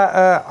know, like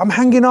that, I'm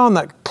hanging on,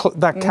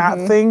 that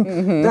cat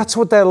thing. That's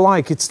what they're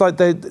like. It's like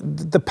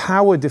the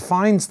power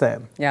defines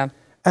them. Yeah.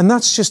 And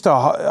that's just,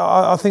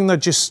 I think that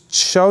just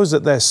shows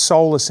that they're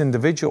soulless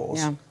individuals.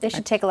 Yeah. They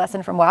should take a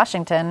lesson from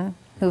Washington,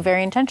 who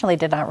very intentionally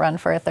did not run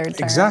for a third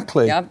term.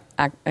 Exactly. Yep,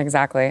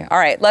 exactly. All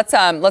right, let's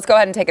go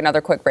ahead and take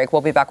another quick break.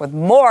 We'll be back with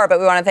more, but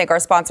we want to thank our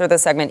sponsor of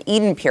this segment,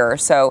 Eden Pure.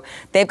 So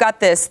they've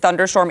got this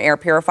thunderstorm air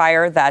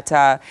purifier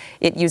that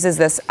it uses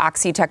this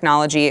oxy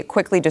technology. It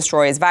quickly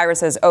destroys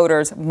viruses,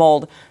 odors,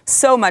 mold,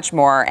 so much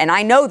more. And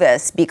I know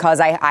this because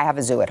I have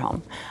a zoo at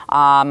home.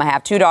 I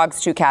have 2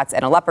 dogs, 2 cats,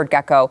 and a leopard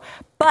gecko.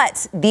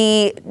 But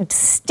the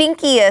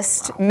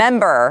stinkiest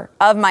member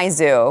of my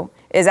zoo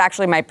is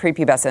actually my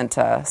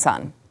prepubescent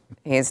son.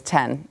 He's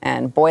 10.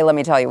 And boy, let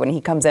me tell you, when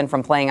he comes in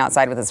from playing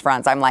outside with his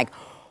friends, I'm like,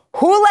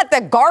 who let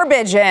the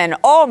garbage in?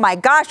 Oh my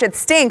gosh, it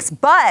stinks.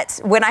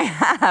 But when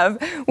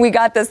we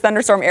got this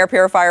thunderstorm air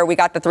purifier, we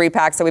got the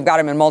 3-pack, so we've got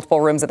them in multiple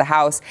rooms of the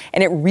house,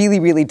 and it really,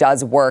 really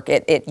does work.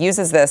 It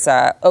uses this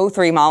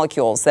O3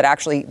 molecules that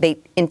actually, they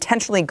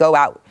intentionally go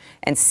out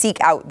and seek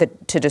out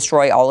to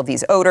destroy all of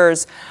these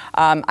odors.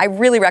 I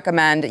really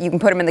recommend, you can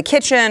put them in the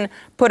kitchen,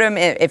 put them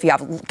if you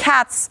have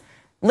cats,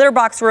 litter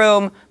box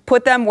room,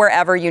 put them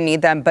wherever you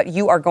need them, but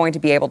you are going to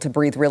be able to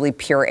breathe really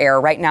pure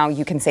air. Right now,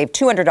 you can save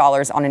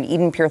 $200 on an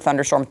Eden Pure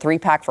Thunderstorm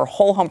 3-pack for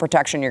whole home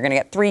protection. You're going to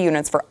get 3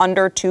 units for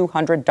under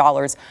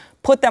 $200.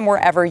 Put them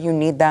wherever you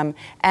need them.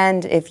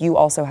 And if you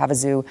also have a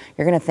zoo,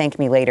 you're going to thank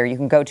me later. You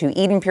can go to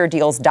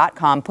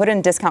EdenPureDeals.com, put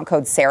in discount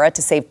code Sarah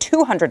to save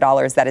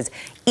 $200. That is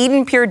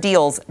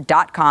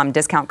EdenPureDeals.com,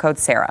 discount code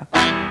Sarah.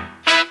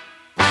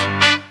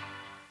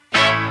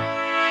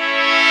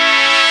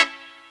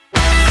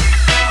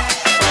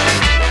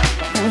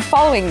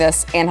 Following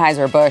this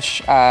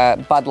Anheuser-Busch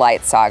Bud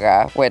Light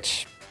saga,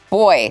 which,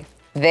 boy,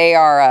 they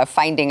are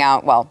finding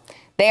out, well,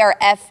 they are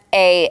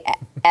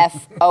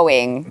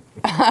FAFOing.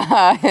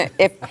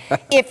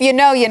 if you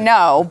know, you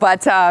know.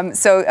 But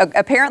so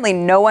apparently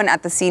no one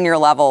at the senior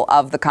level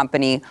of the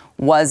company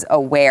was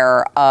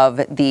aware of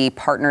the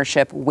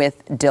partnership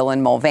with Dylan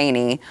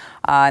Mulvaney.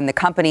 And the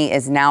company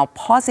is now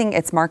pausing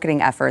its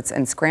marketing efforts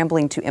and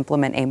scrambling to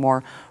implement a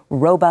more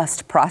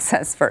robust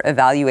process for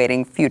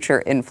evaluating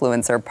future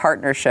influencer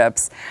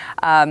partnerships.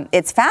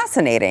 It's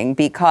fascinating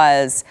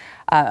because,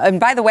 and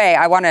by the way,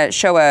 I want to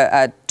show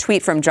a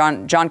tweet from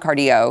John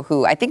Cardillo,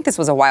 who I think this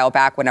was a while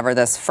back whenever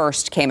this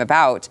first came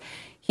about.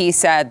 He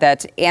said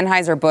that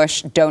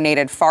Anheuser-Busch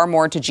donated far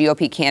more to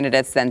GOP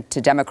candidates than to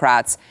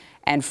Democrats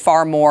and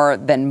far more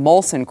than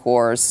Molson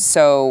Coors.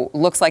 So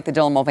looks like the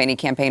Dylan Mulvaney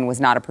campaign was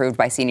not approved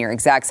by senior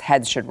execs.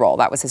 Heads should roll.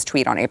 That was his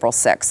tweet on April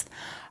 6th.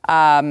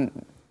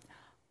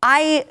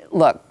 I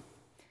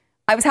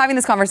was having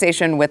this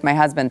conversation with my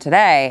husband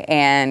today,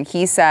 and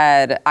he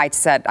said, I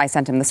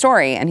sent him the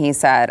story, and he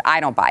said, I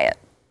don't buy it.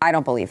 I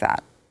don't believe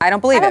that. I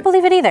don't believe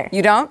it either.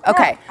 You don't?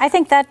 Okay. No, I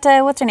think that,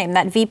 what's her name?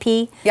 That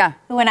VP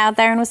who went out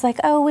there and was like,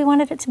 oh, we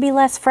wanted it to be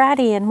less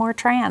fratty and more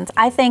trans.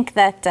 I think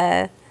that,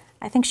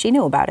 I think she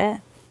knew about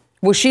it.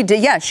 Well, she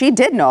did. Yeah, she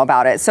did know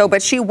about it. So,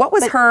 but what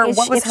was her? If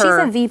she's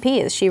a VP,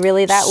 is she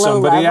really that low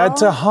level? Somebody had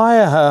to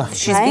hire her.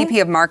 She's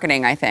VP of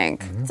marketing, I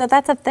think. Mm-hmm. So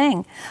that's a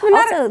thing.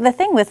 Also, the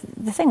thing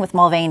with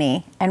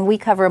Mulvaney, and we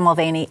cover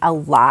Mulvaney a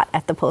lot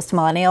at the Post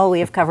Millennial. We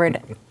have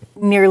covered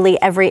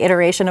nearly every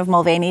iteration of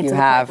Mulvaney to the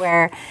point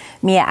where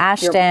Mia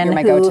Ashton, you're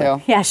my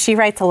go-to. Yeah, she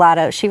writes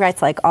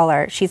like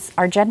she's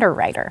our gender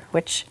writer,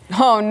 which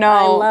oh no,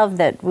 I love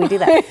that we do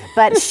that.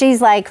 But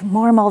she's like,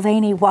 more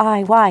Mulvaney,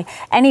 why?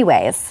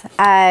 Anyways,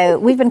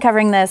 we've been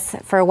covering this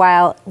for a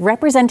while.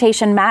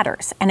 Representation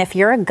matters, and if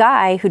you're a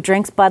guy who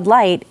drinks Bud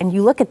Light and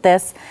you look at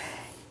this,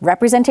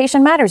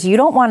 representation matters. You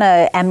don't want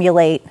to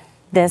emulate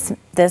this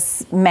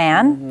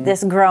man,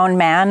 this grown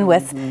man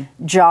with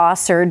jaw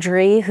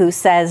surgery who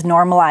says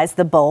normalize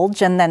the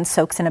bulge and then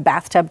soaks in a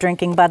bathtub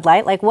drinking Bud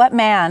Light. Like, what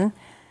man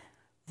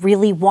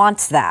really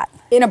wants that?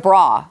 In a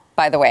bra,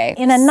 by the way.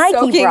 In a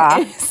Nike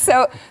bra.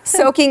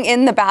 Soaking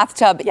in the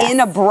bathtub Yes. in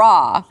a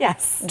bra.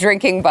 Yes.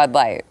 Drinking Bud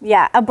Light.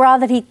 Yeah, a bra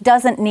that he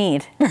doesn't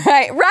need.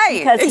 Right.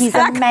 Because he's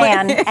a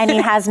man and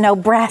he has no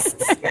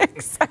breasts.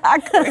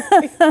 Exactly.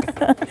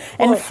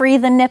 And free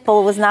the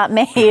nipple was not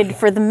made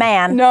for the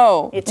man.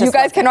 No, It's you just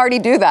guys like can already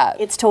do that.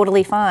 It's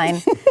totally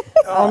fine.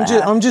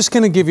 I'm just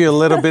going to give you a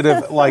little bit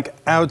of like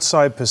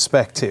outside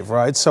perspective,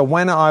 right? So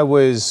when I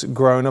was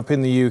growing up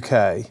in the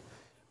UK,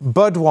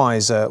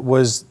 Budweiser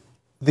was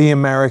the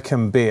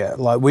American beer.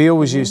 Like we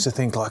always used to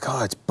think like,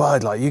 oh, it's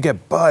Bud, like you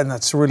get Bud and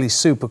that's really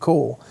super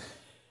cool.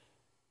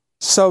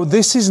 So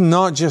this is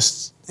not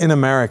just in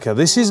America.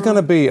 This is going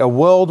to be a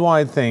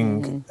worldwide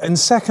thing. And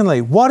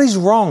secondly, what is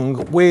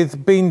wrong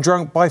with being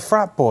drunk by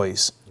frat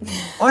boys?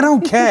 I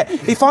don't care.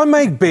 If I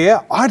make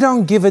beer, I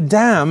don't give a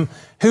damn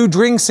who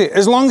drinks it,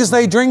 as long as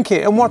they drink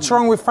it. And what's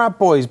wrong with frat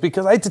boys?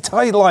 Because I had to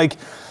tell you, like,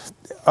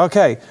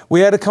 okay, we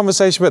had a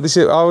conversation about this.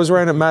 I was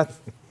around at Matt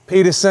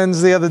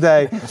Peterson's the other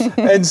day,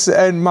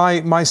 and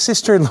my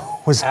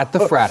sister-in-law was At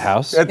the frat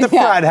house. At the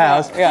frat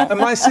house. yeah. And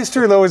my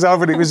sister-in-law was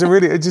over, and it was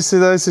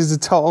this is a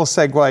total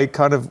segue,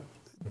 kind of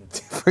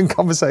different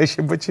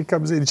conversation, but she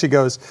comes in and she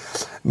goes,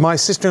 my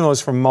sister-in-law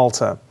is from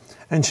Malta,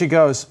 and she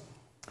goes,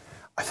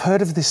 I've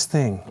heard of this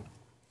thing.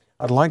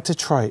 I'd like to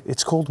try it.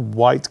 It's called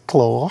White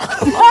Claw.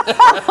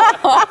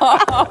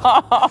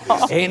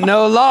 Ain't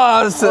no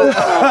laws.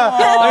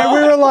 And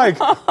we were like,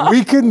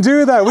 we can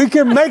do that. We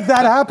can make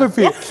that happen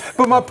for you.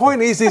 But my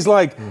point is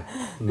like,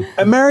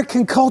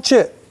 American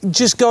culture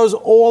just goes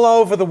all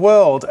over the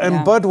world, and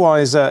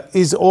Budweiser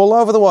is all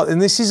over the world,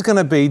 and this is going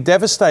to be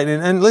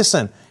devastating. And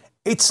listen,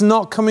 it's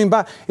not coming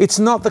back. It's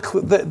not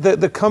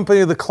the company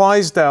of the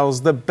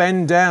Clydesdales that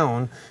bend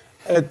down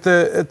at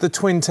the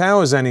Twin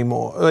Towers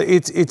anymore.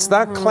 It's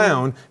that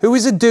clown who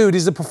is a dude,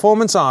 he's a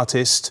performance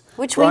artist.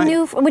 Which right? we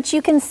knew, which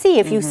you can see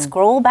if you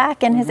scroll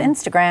back in his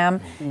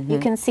Instagram, you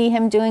can see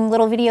him doing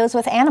little videos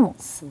with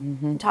animals,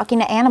 talking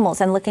to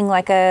animals and looking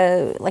like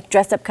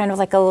dressed up kind of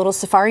like a little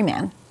safari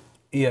man.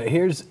 Yeah,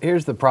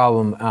 here's the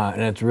problem,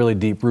 and it's really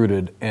deep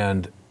rooted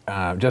and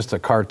just a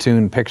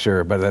cartoon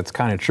picture, but that's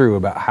kind of true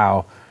about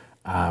how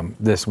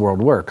this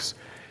world works.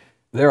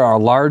 There are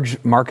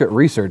large market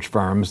research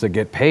firms that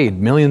get paid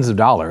millions of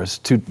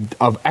dollars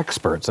of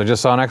experts. I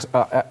just saw an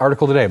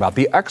article today about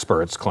the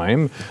experts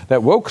claim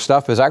that woke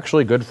stuff is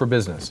actually good for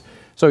business.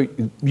 So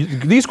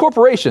these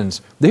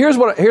corporations, here's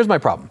my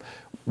problem.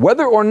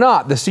 Whether or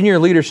not the senior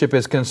leadership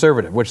is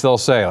conservative, which they'll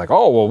say like,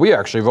 oh, well, we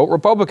actually vote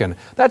Republican.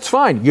 That's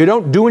fine. You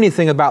don't do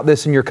anything about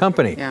this in your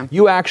company. Yeah.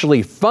 You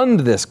actually fund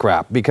this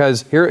crap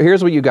because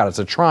here's what you got. It's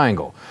a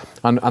triangle.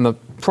 On the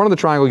front of the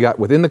triangle, you got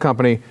within the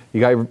company, you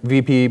got your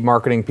VP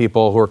marketing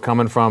people who are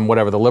coming from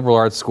whatever, the liberal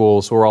arts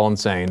schools who are all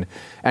insane.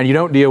 And you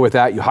don't deal with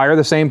that. You hire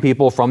the same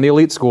people from the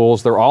elite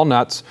schools. They're all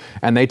nuts,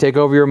 and they take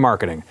over your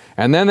marketing.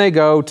 And then they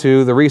go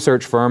to the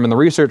research firm, and the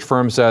research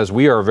firm says,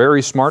 we are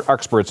very smart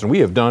experts, and we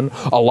have done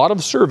a lot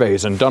of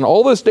surveys and done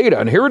all this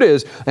data, and here it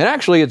is. And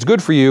actually, it's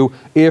good for you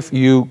if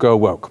you go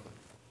woke.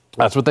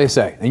 That's what they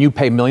say. And you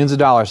pay millions of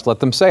dollars to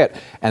let them say it.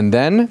 And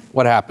then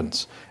what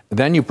happens?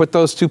 Then you put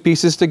those two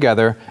pieces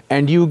together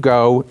and you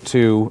go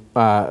to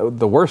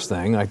the worst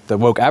thing, like the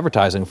woke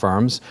advertising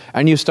firms,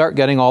 and you start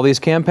getting all these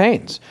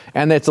campaigns.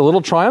 And it's a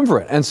little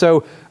triumvirate. And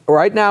so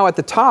right now at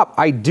the top,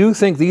 I do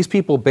think these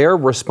people bear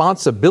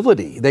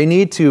responsibility. They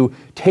need to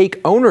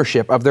take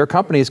ownership of their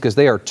companies because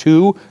they are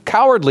too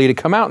cowardly to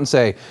come out and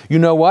say, you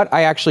know what,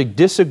 I actually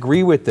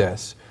disagree with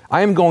this. I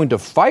am going to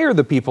fire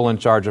the people in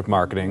charge of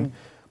marketing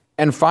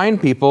and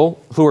find people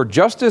who are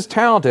just as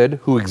talented,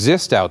 who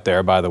exist out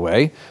there, by the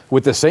way,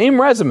 with the same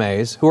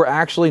resumes, who are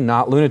actually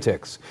not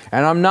lunatics.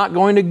 And I'm not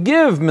going to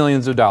give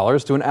millions of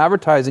dollars to an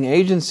advertising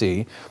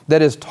agency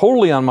that is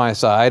totally on my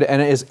side and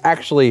is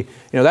actually,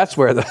 that's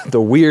where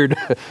the weird,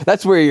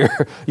 that's where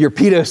your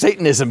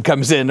pedo-Satanism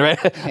comes in, right?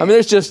 I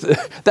mean,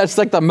 that's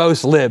like the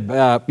most lib,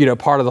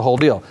 part of the whole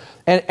deal.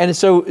 And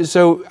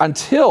so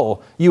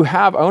until you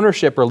have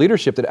ownership or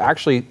leadership that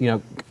actually,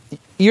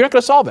 you're not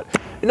going to solve it.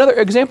 Another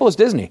example is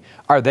Disney.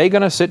 Are they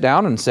going to sit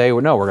down and say,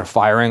 well, no, we're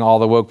firing all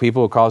the woke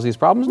people who cause these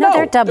problems? No,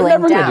 they're doubling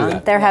never gonna down. do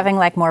that. They're having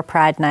like more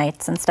pride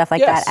nights and stuff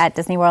like Yes. that at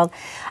Disney World.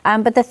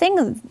 But the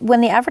thing,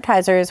 when the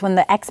advertisers, when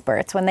the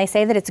experts, when they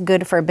say that it's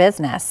good for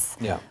business,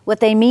 what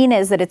they mean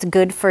is that it's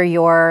good for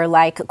your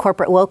like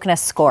corporate wokeness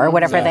score,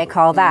 whatever they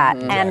call that.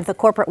 And the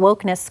corporate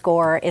wokeness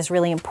score is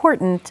really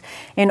important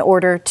in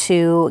order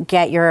to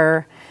get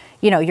your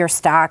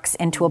stocks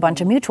into a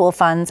bunch of mutual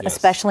funds,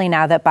 especially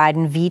now that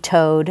Biden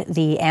vetoed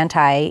the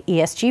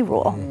anti-ESG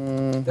rule.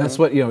 That's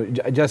what,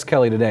 Jess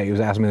Kelly today, he was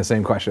asking me the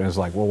same question. It's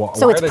like, well,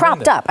 so why it's are they propped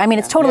doing that? up. I mean,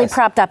 it's totally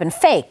propped up and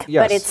fake, but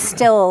Yes. it's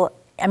still,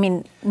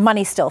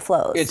 money still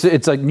flows.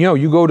 It's like,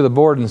 you go to the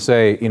board and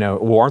say,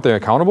 well, aren't they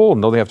accountable?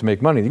 No, they have to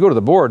make money. You go to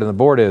the board and the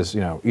board is,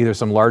 either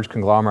some large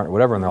conglomerate or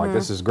whatever, and they're like,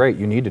 this is great,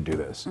 you need to do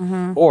this.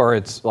 Or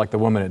it's like the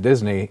woman at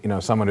Disney,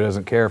 someone who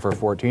doesn't care for a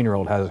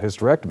 14-year-old has a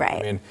hysterectomy.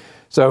 Right. I mean,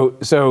 so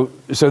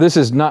this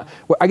is not,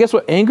 I guess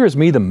what angers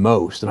me the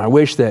most, and I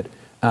wish that,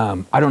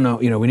 I don't know,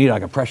 we need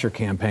like a pressure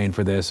campaign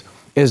for this,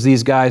 is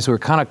these guys who are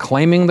kind of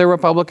claiming they're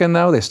Republican,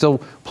 though. They still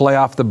play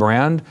off the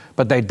brand,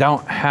 but they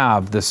don't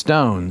have the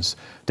stones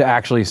to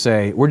actually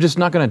say, we're just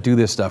not going to do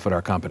this stuff at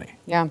our company.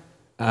 Yeah.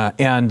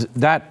 And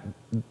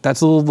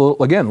that's a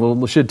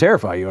little should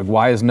terrify you. Like,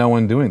 why is no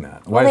one doing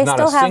that? Why Well, is they not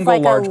still a have single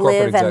like a large corporate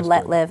live and executive?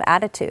 let live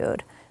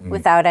attitude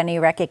without any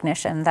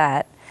recognition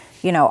that,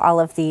 you know, all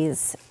of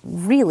these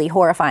really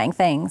horrifying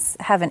things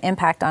have an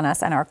impact on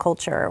us and our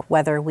culture,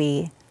 whether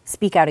we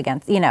speak out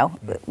against, you know,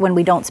 when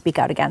we don't speak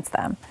out against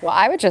them. Well,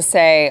 I would just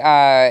say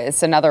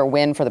it's another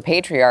win for the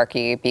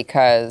patriarchy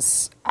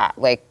because,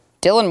 like,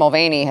 Dylan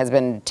Mulvaney has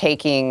been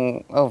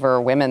taking over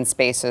women's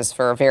spaces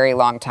for a very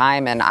long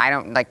time, and I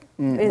don't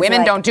women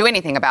like don't do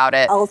anything about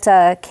it.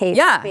 Ulta, Kate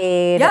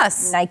Spade,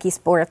 yes. Nike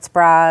sports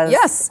bras,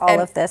 Yes, all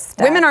and of this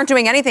stuff. Women aren't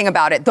doing anything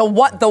about it.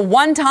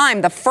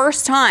 The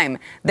first time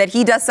that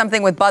he does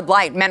something with Bud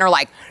Light, men are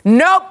like,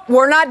 nope,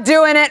 we're not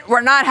doing it.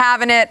 We're not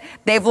having it.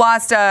 They've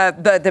lost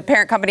the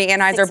parent company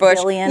Anheuser-Busch.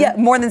 $6 billion. Yeah,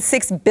 more than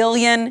 $6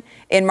 billion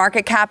in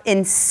market cap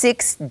in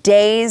 6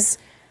 days.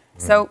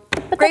 So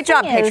great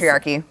job,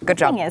 patriarchy. Good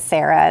job. The thing is,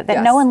 Sarah, that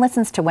Yes. no one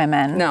listens to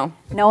women. No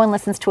one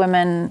listens to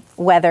women,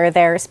 whether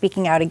they're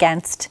speaking out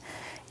against,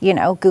 you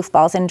know,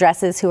 goofballs in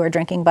dresses who are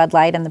drinking Bud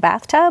Light in the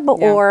bathtub,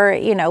 or,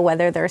 you know,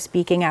 whether they're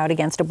speaking out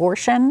against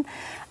abortion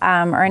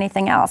or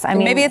anything else. I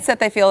mean, maybe it's that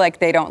they feel like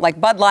they don't,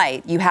 like Bud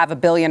Light, you have a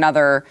billion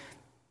other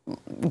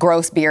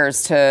gross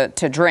beers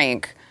to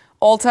drink.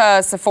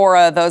 Ulta,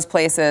 Sephora, those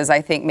places, I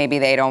think maybe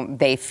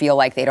they feel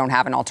like they don't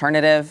have an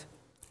alternative.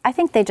 I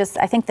think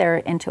they're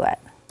into it.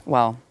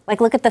 Well,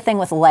 like, look at the thing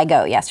with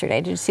Lego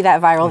yesterday. Did you see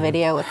that viral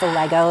video with the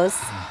Legos?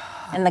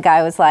 And the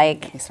guy was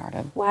like,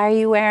 why are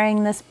you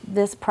wearing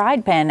this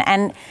pride pin?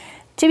 And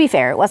to be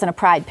fair, it wasn't a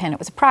pride pin, it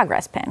was a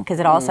progress pin, because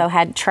it also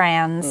had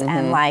trans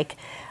and like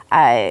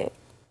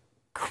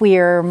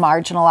queer,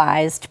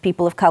 marginalized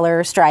people of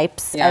color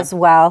stripes as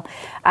well.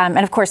 And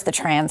of course, the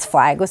trans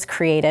flag was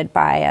created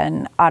by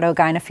an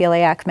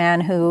autogynephiliac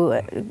man who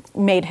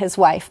made his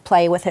wife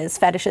play with his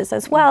fetishes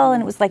as well.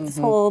 And it was like this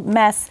whole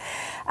mess.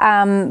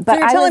 But so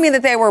you're telling me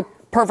that they were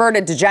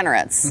perverted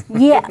degenerates.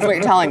 Yeah. That's what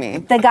you're telling me.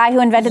 The guy who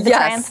invented the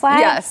trans flag?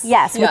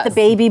 Yes. With the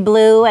baby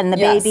blue and the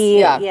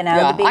baby, you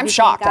know, the baby I'm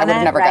shocked. I would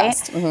have never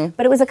guessed.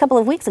 But it was a couple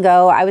of weeks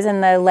ago. I was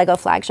in the Lego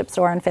flagship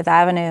store on Fifth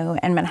Avenue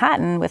in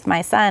Manhattan with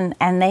my son,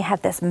 and they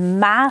had this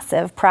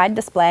massive pride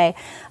display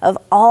of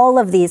all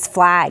of these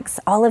flags,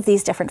 all of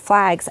these different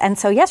flags. And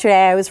so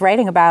yesterday I was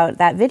writing about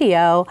that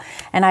video,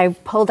 and I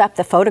pulled up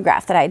the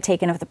photograph that I had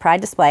taken of the pride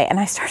display, and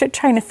I started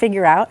trying to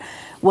figure out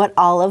what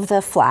all of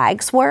the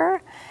flags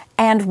were.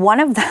 And one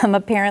of them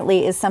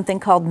apparently is something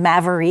called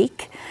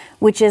Maverick,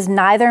 which is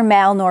neither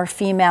male nor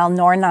female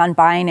nor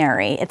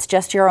non-binary. It's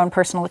just your own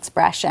personal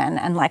expression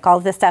and like all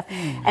of this stuff.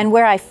 And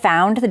where I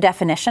found the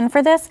definition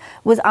for this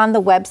was on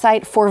the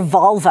website for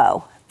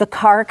Volvo, the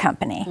car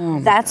company.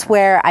 That's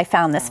where I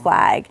found this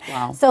flag.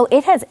 Wow. So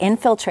it has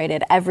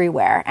infiltrated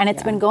everywhere, and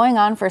it's been going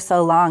on for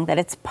so long that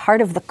it's part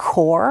of the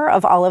core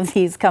of all of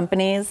these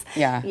companies.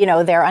 You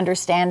know, their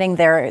understanding,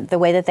 the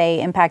way that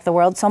they impact the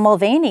world. So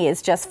Mulvaney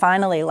is just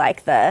finally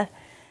like the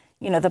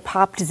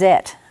popped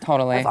zit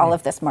of all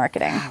of this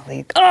marketing.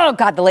 Oh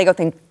God, the Lego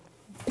thing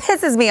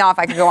pisses me off.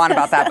 I could go on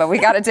about that, but we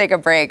got to take a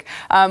break.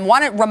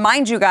 Want to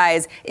remind you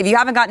guys, if you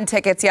haven't gotten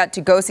tickets yet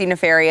to go see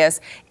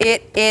Nefarious,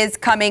 it is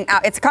coming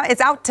out.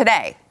 It's out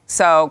today.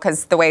 So,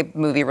 because the way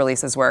movie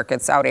releases work,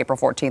 it's out April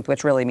 14th,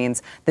 which really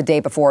means the day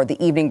before, the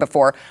evening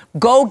before.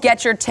 Go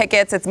get your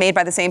tickets. It's made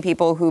by the same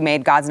people who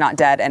made God's Not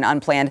Dead and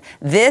Unplanned.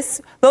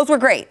 Those were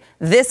great.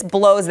 This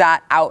blows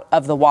that out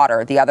of the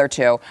water, the other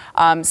two.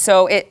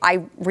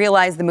 I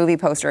realize the movie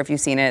poster, if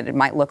you've seen it, it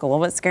might look a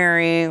little bit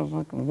scary, a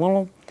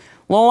little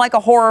like a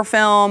horror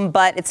film,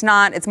 but it's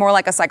not. It's more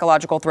like a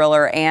psychological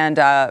thriller, and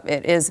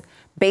it is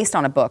based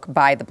on a book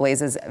by The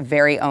Blaze's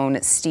very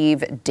own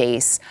Steve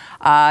Dace.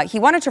 He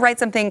wanted to write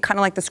something kind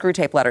of like the Screw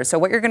Tape Letters. So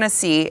what you're going to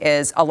see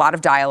is a lot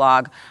of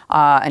dialogue,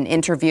 an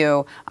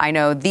interview. I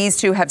know these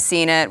two have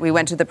seen it. We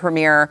went to the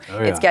premiere.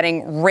 Oh, yeah. It's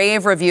getting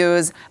rave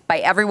reviews by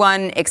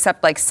everyone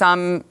except like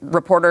some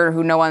reporter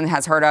who no one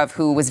has heard of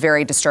who was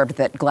very disturbed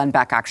that Glenn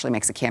Beck actually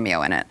makes a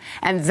cameo in it.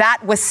 And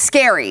that was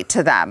scary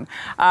to them.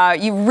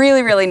 You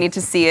really, really need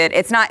to see it.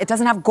 It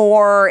doesn't have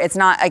gore. It's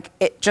not like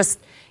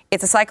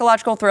it's a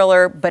psychological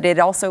thriller, but it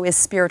also is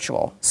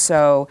spiritual.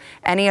 So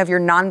any of your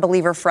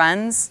non-believer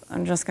friends,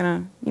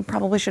 you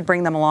probably should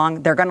bring them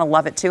along. They're gonna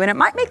love it too, and it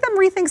might make them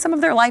rethink some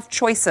of their life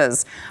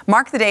choices.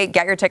 Mark the date,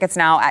 get your tickets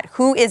now at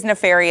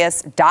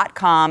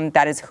whoisnefarious.com.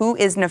 That is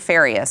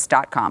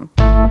whoisnefarious.com.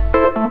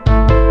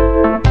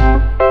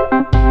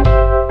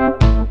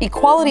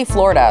 Equality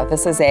Florida.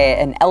 This is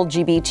an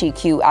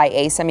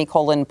LGBTQIA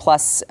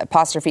plus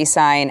apostrophe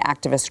sign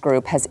activist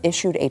group has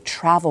issued a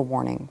travel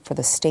warning for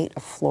the state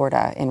of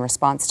Florida in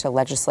response to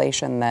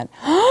legislation that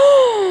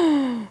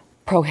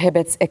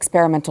prohibits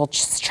experimental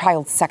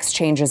child sex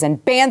changes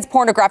and bans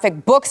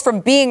pornographic books from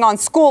being on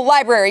school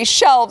library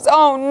shelves.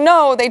 Oh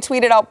no, they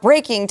tweeted out,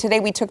 breaking. Today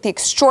we took the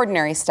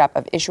extraordinary step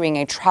of issuing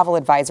a travel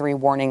advisory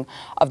warning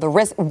of the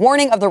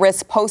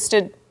risk posed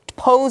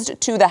opposed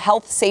to the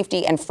health,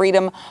 safety, and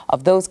freedom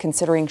of those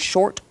considering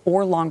short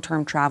or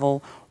long-term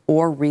travel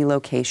or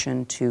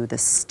relocation to the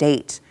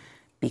state.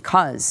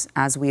 Because,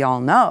 as we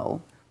all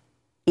know,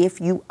 if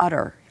you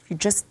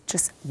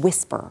just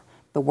whisper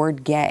the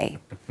word gay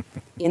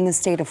in the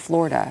state of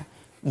Florida,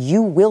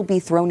 you will be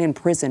thrown in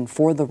prison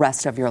for the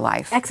rest of your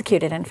life.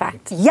 Executed, in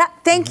fact. Yeah,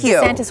 thank you.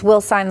 DeSantis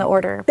will sign the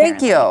order.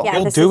 Thank you. Yeah,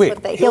 He'll do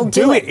it. He'll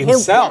do it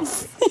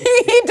himself.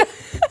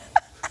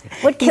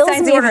 What He kills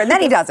signs me the order and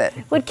then he does it.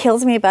 What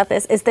kills me about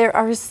this is there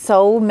are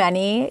so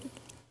many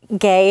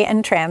gay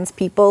and trans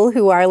people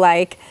who are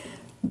like,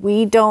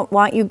 we don't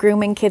want you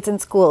grooming kids in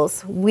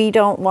schools. We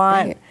don't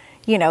want,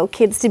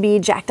 kids to be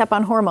jacked up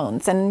on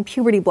hormones and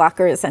puberty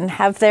blockers and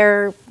have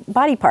their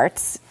body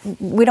parts.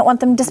 We don't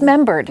want them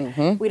dismembered.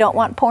 Mm-hmm. We don't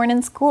want porn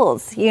in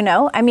schools,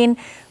 I mean,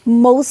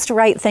 most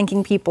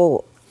right-thinking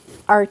people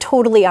are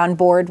totally on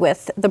board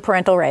with the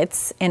parental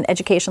rights in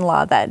education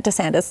law that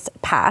DeSantis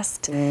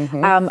passed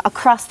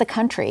across the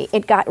country.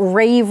 It got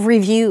rave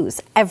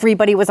reviews.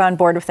 Everybody was on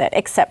board with it,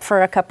 except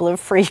for a couple of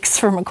freaks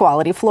from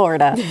Equality,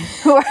 Florida,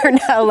 who are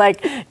now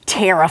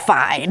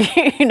terrified,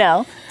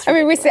 I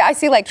mean, I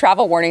see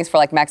travel warnings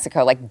for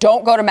Mexico,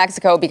 don't go to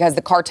Mexico because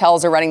the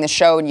cartels are running the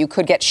show and you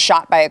could get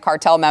shot by a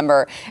cartel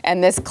member.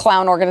 And this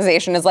clown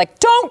organization is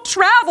don't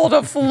travel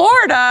to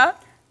Florida.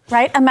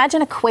 Right?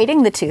 Imagine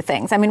equating the two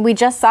things. I mean, we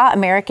just saw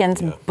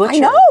Americans butchered. I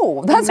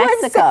know. That's in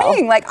what Mexico. I'm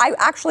saying. I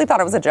actually thought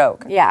it was a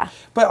joke. Yeah.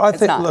 But I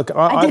think, not.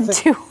 I did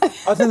too.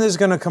 I think there's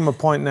going to come a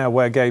point now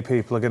where gay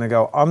people are going to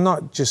go, I'm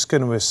not just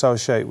going to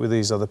associate with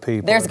these other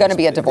people. There's going to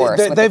be a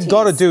divorce. They've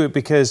got to do it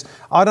because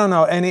I don't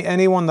know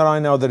anyone that I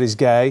know that is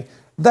gay.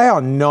 They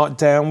are not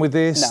down with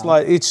this. No.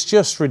 It's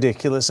just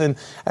ridiculous. And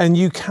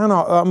you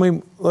cannot, I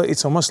mean,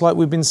 it's almost like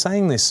we've been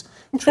saying this.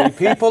 Treat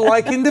people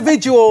like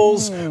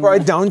individuals,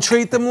 right? Don't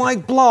treat them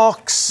like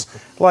blocks.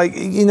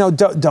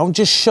 Don't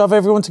just shove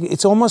everyone together.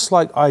 It's almost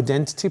like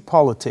identity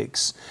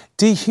politics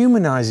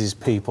dehumanizes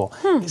people.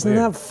 Isn't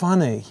that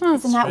funny?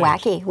 Isn't that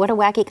wacky? What a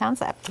wacky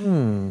concept.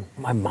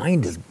 My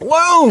mind is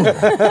blown.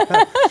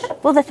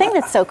 Well, the thing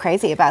that's so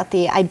crazy about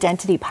the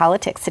identity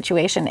politics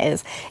situation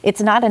is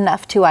it's not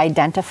enough to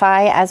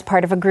identify as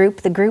part of a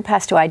group. The group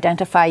has to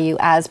identify you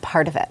as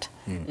part of it.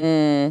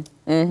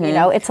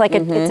 It's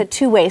it's a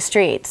two-way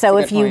street. So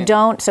if you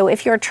don't,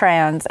 if you're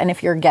trans and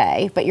if you're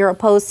gay, but you're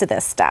opposed to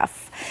this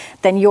stuff,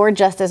 then you're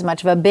just as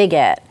much of a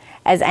bigot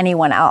as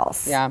anyone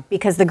else. Yeah.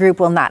 Because the group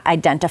will not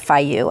identify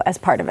you as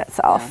part of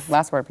itself. Yeah.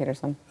 Last word,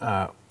 Peterson.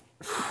 I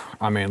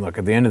mean, look,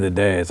 at the end of the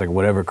day, it's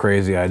whatever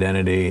crazy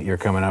identity you're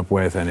coming up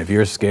with, and if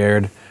you're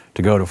scared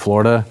to go to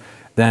Florida,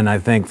 then I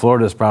think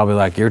Florida's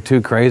probably you're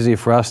too crazy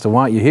for us to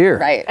want you here.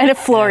 Right. And if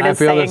Florida's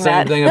saying that. I feel the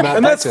same thing about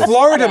and Texas. that's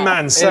Florida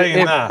man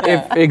saying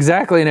that.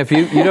 Exactly, and if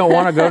you don't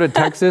want to go to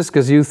Texas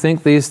because you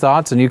think these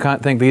thoughts and you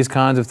can't think these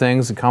kinds of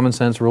things, common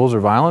sense rules are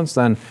violence,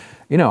 then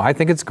I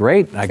think it's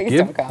great. I Please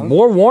give don't come.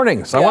 more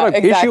warnings. I want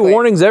to issue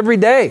warnings every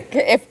day.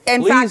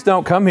 Please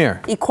don't come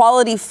here.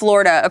 Equality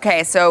Florida.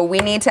 Okay, so we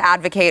need to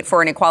advocate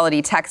for an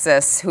Equality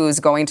Texas who's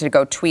going to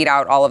go tweet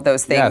out all of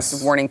those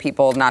things, warning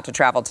people not to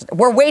travel.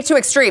 We're way too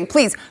extreme.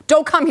 Please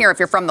don't come here if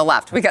you're from the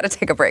left. We got to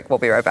take a break. We'll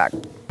be right back.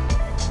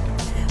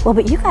 Well,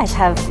 but you guys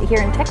have,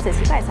 here in Texas,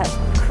 you guys have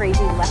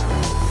crazy left.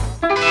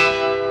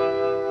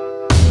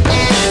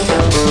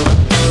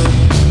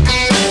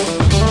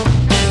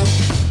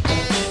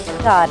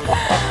 God.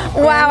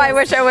 Wow, I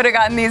wish I would have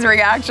gotten these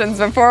reactions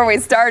before we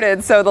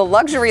started. So the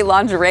luxury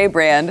lingerie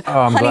brand,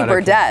 Honey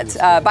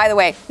Burdette. By the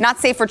way, not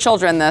safe for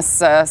children,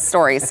 this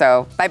story,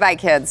 so bye-bye,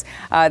 kids.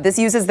 This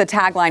uses the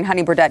tagline,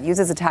 Honey Burdette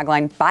uses the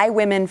tagline, by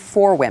women,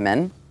 for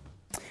women.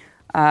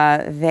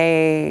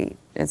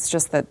 It's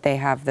just that they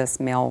have this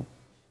male,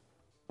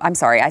 I'm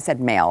sorry, I said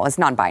male, it's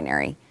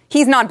non-binary.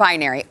 He's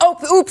non-binary. Oh,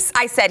 oops,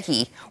 I said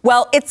he.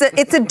 Well, it's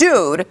a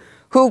dude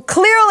who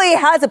clearly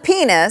has a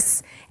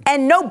penis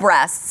and no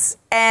breasts,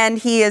 and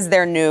he is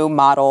their new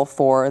model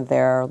for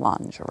their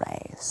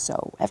lingerie.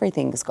 So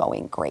everything's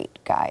going great,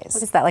 guys.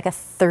 What is that, like a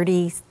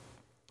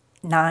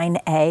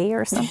 39A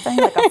or something?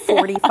 Like a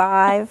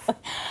 45?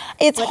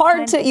 It's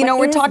hard to,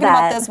 we're talking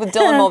about this with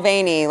Dylan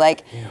Mulvaney.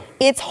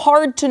 It's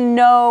hard to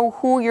know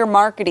who you're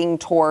marketing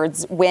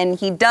towards when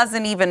he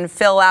doesn't even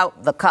fill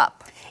out the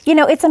cup.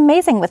 It's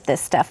amazing with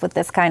this stuff, with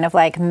this kind of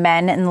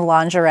men in the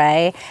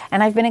lingerie.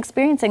 And I've been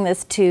experiencing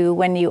this too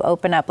when you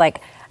open up,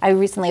 I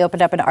recently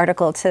opened up an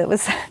article that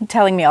was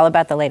telling me all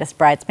about the latest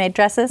bridesmaid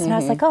dresses. And I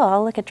was like, oh,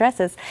 I'll look at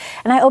dresses.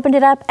 And I opened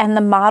it up and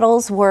the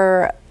models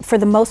were, for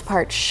the most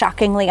part,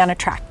 shockingly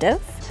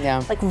unattractive.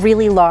 Yeah.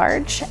 Really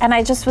large. And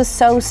I just was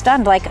so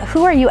stunned.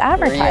 Who are you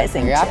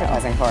advertising Who are you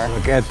advertising for?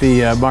 Look, at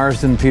the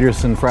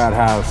Marsden-Peterson frat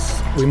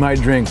house, we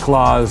might drink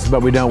claws,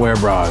 but we don't wear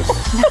bras.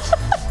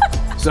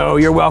 So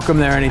you're welcome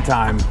there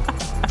anytime.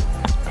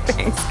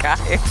 Thanks,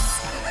 guys.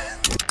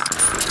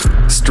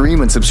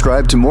 Stream and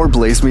subscribe to more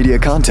Blaze Media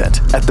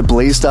content at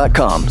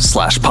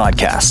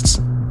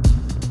theblaze.com/podcasts.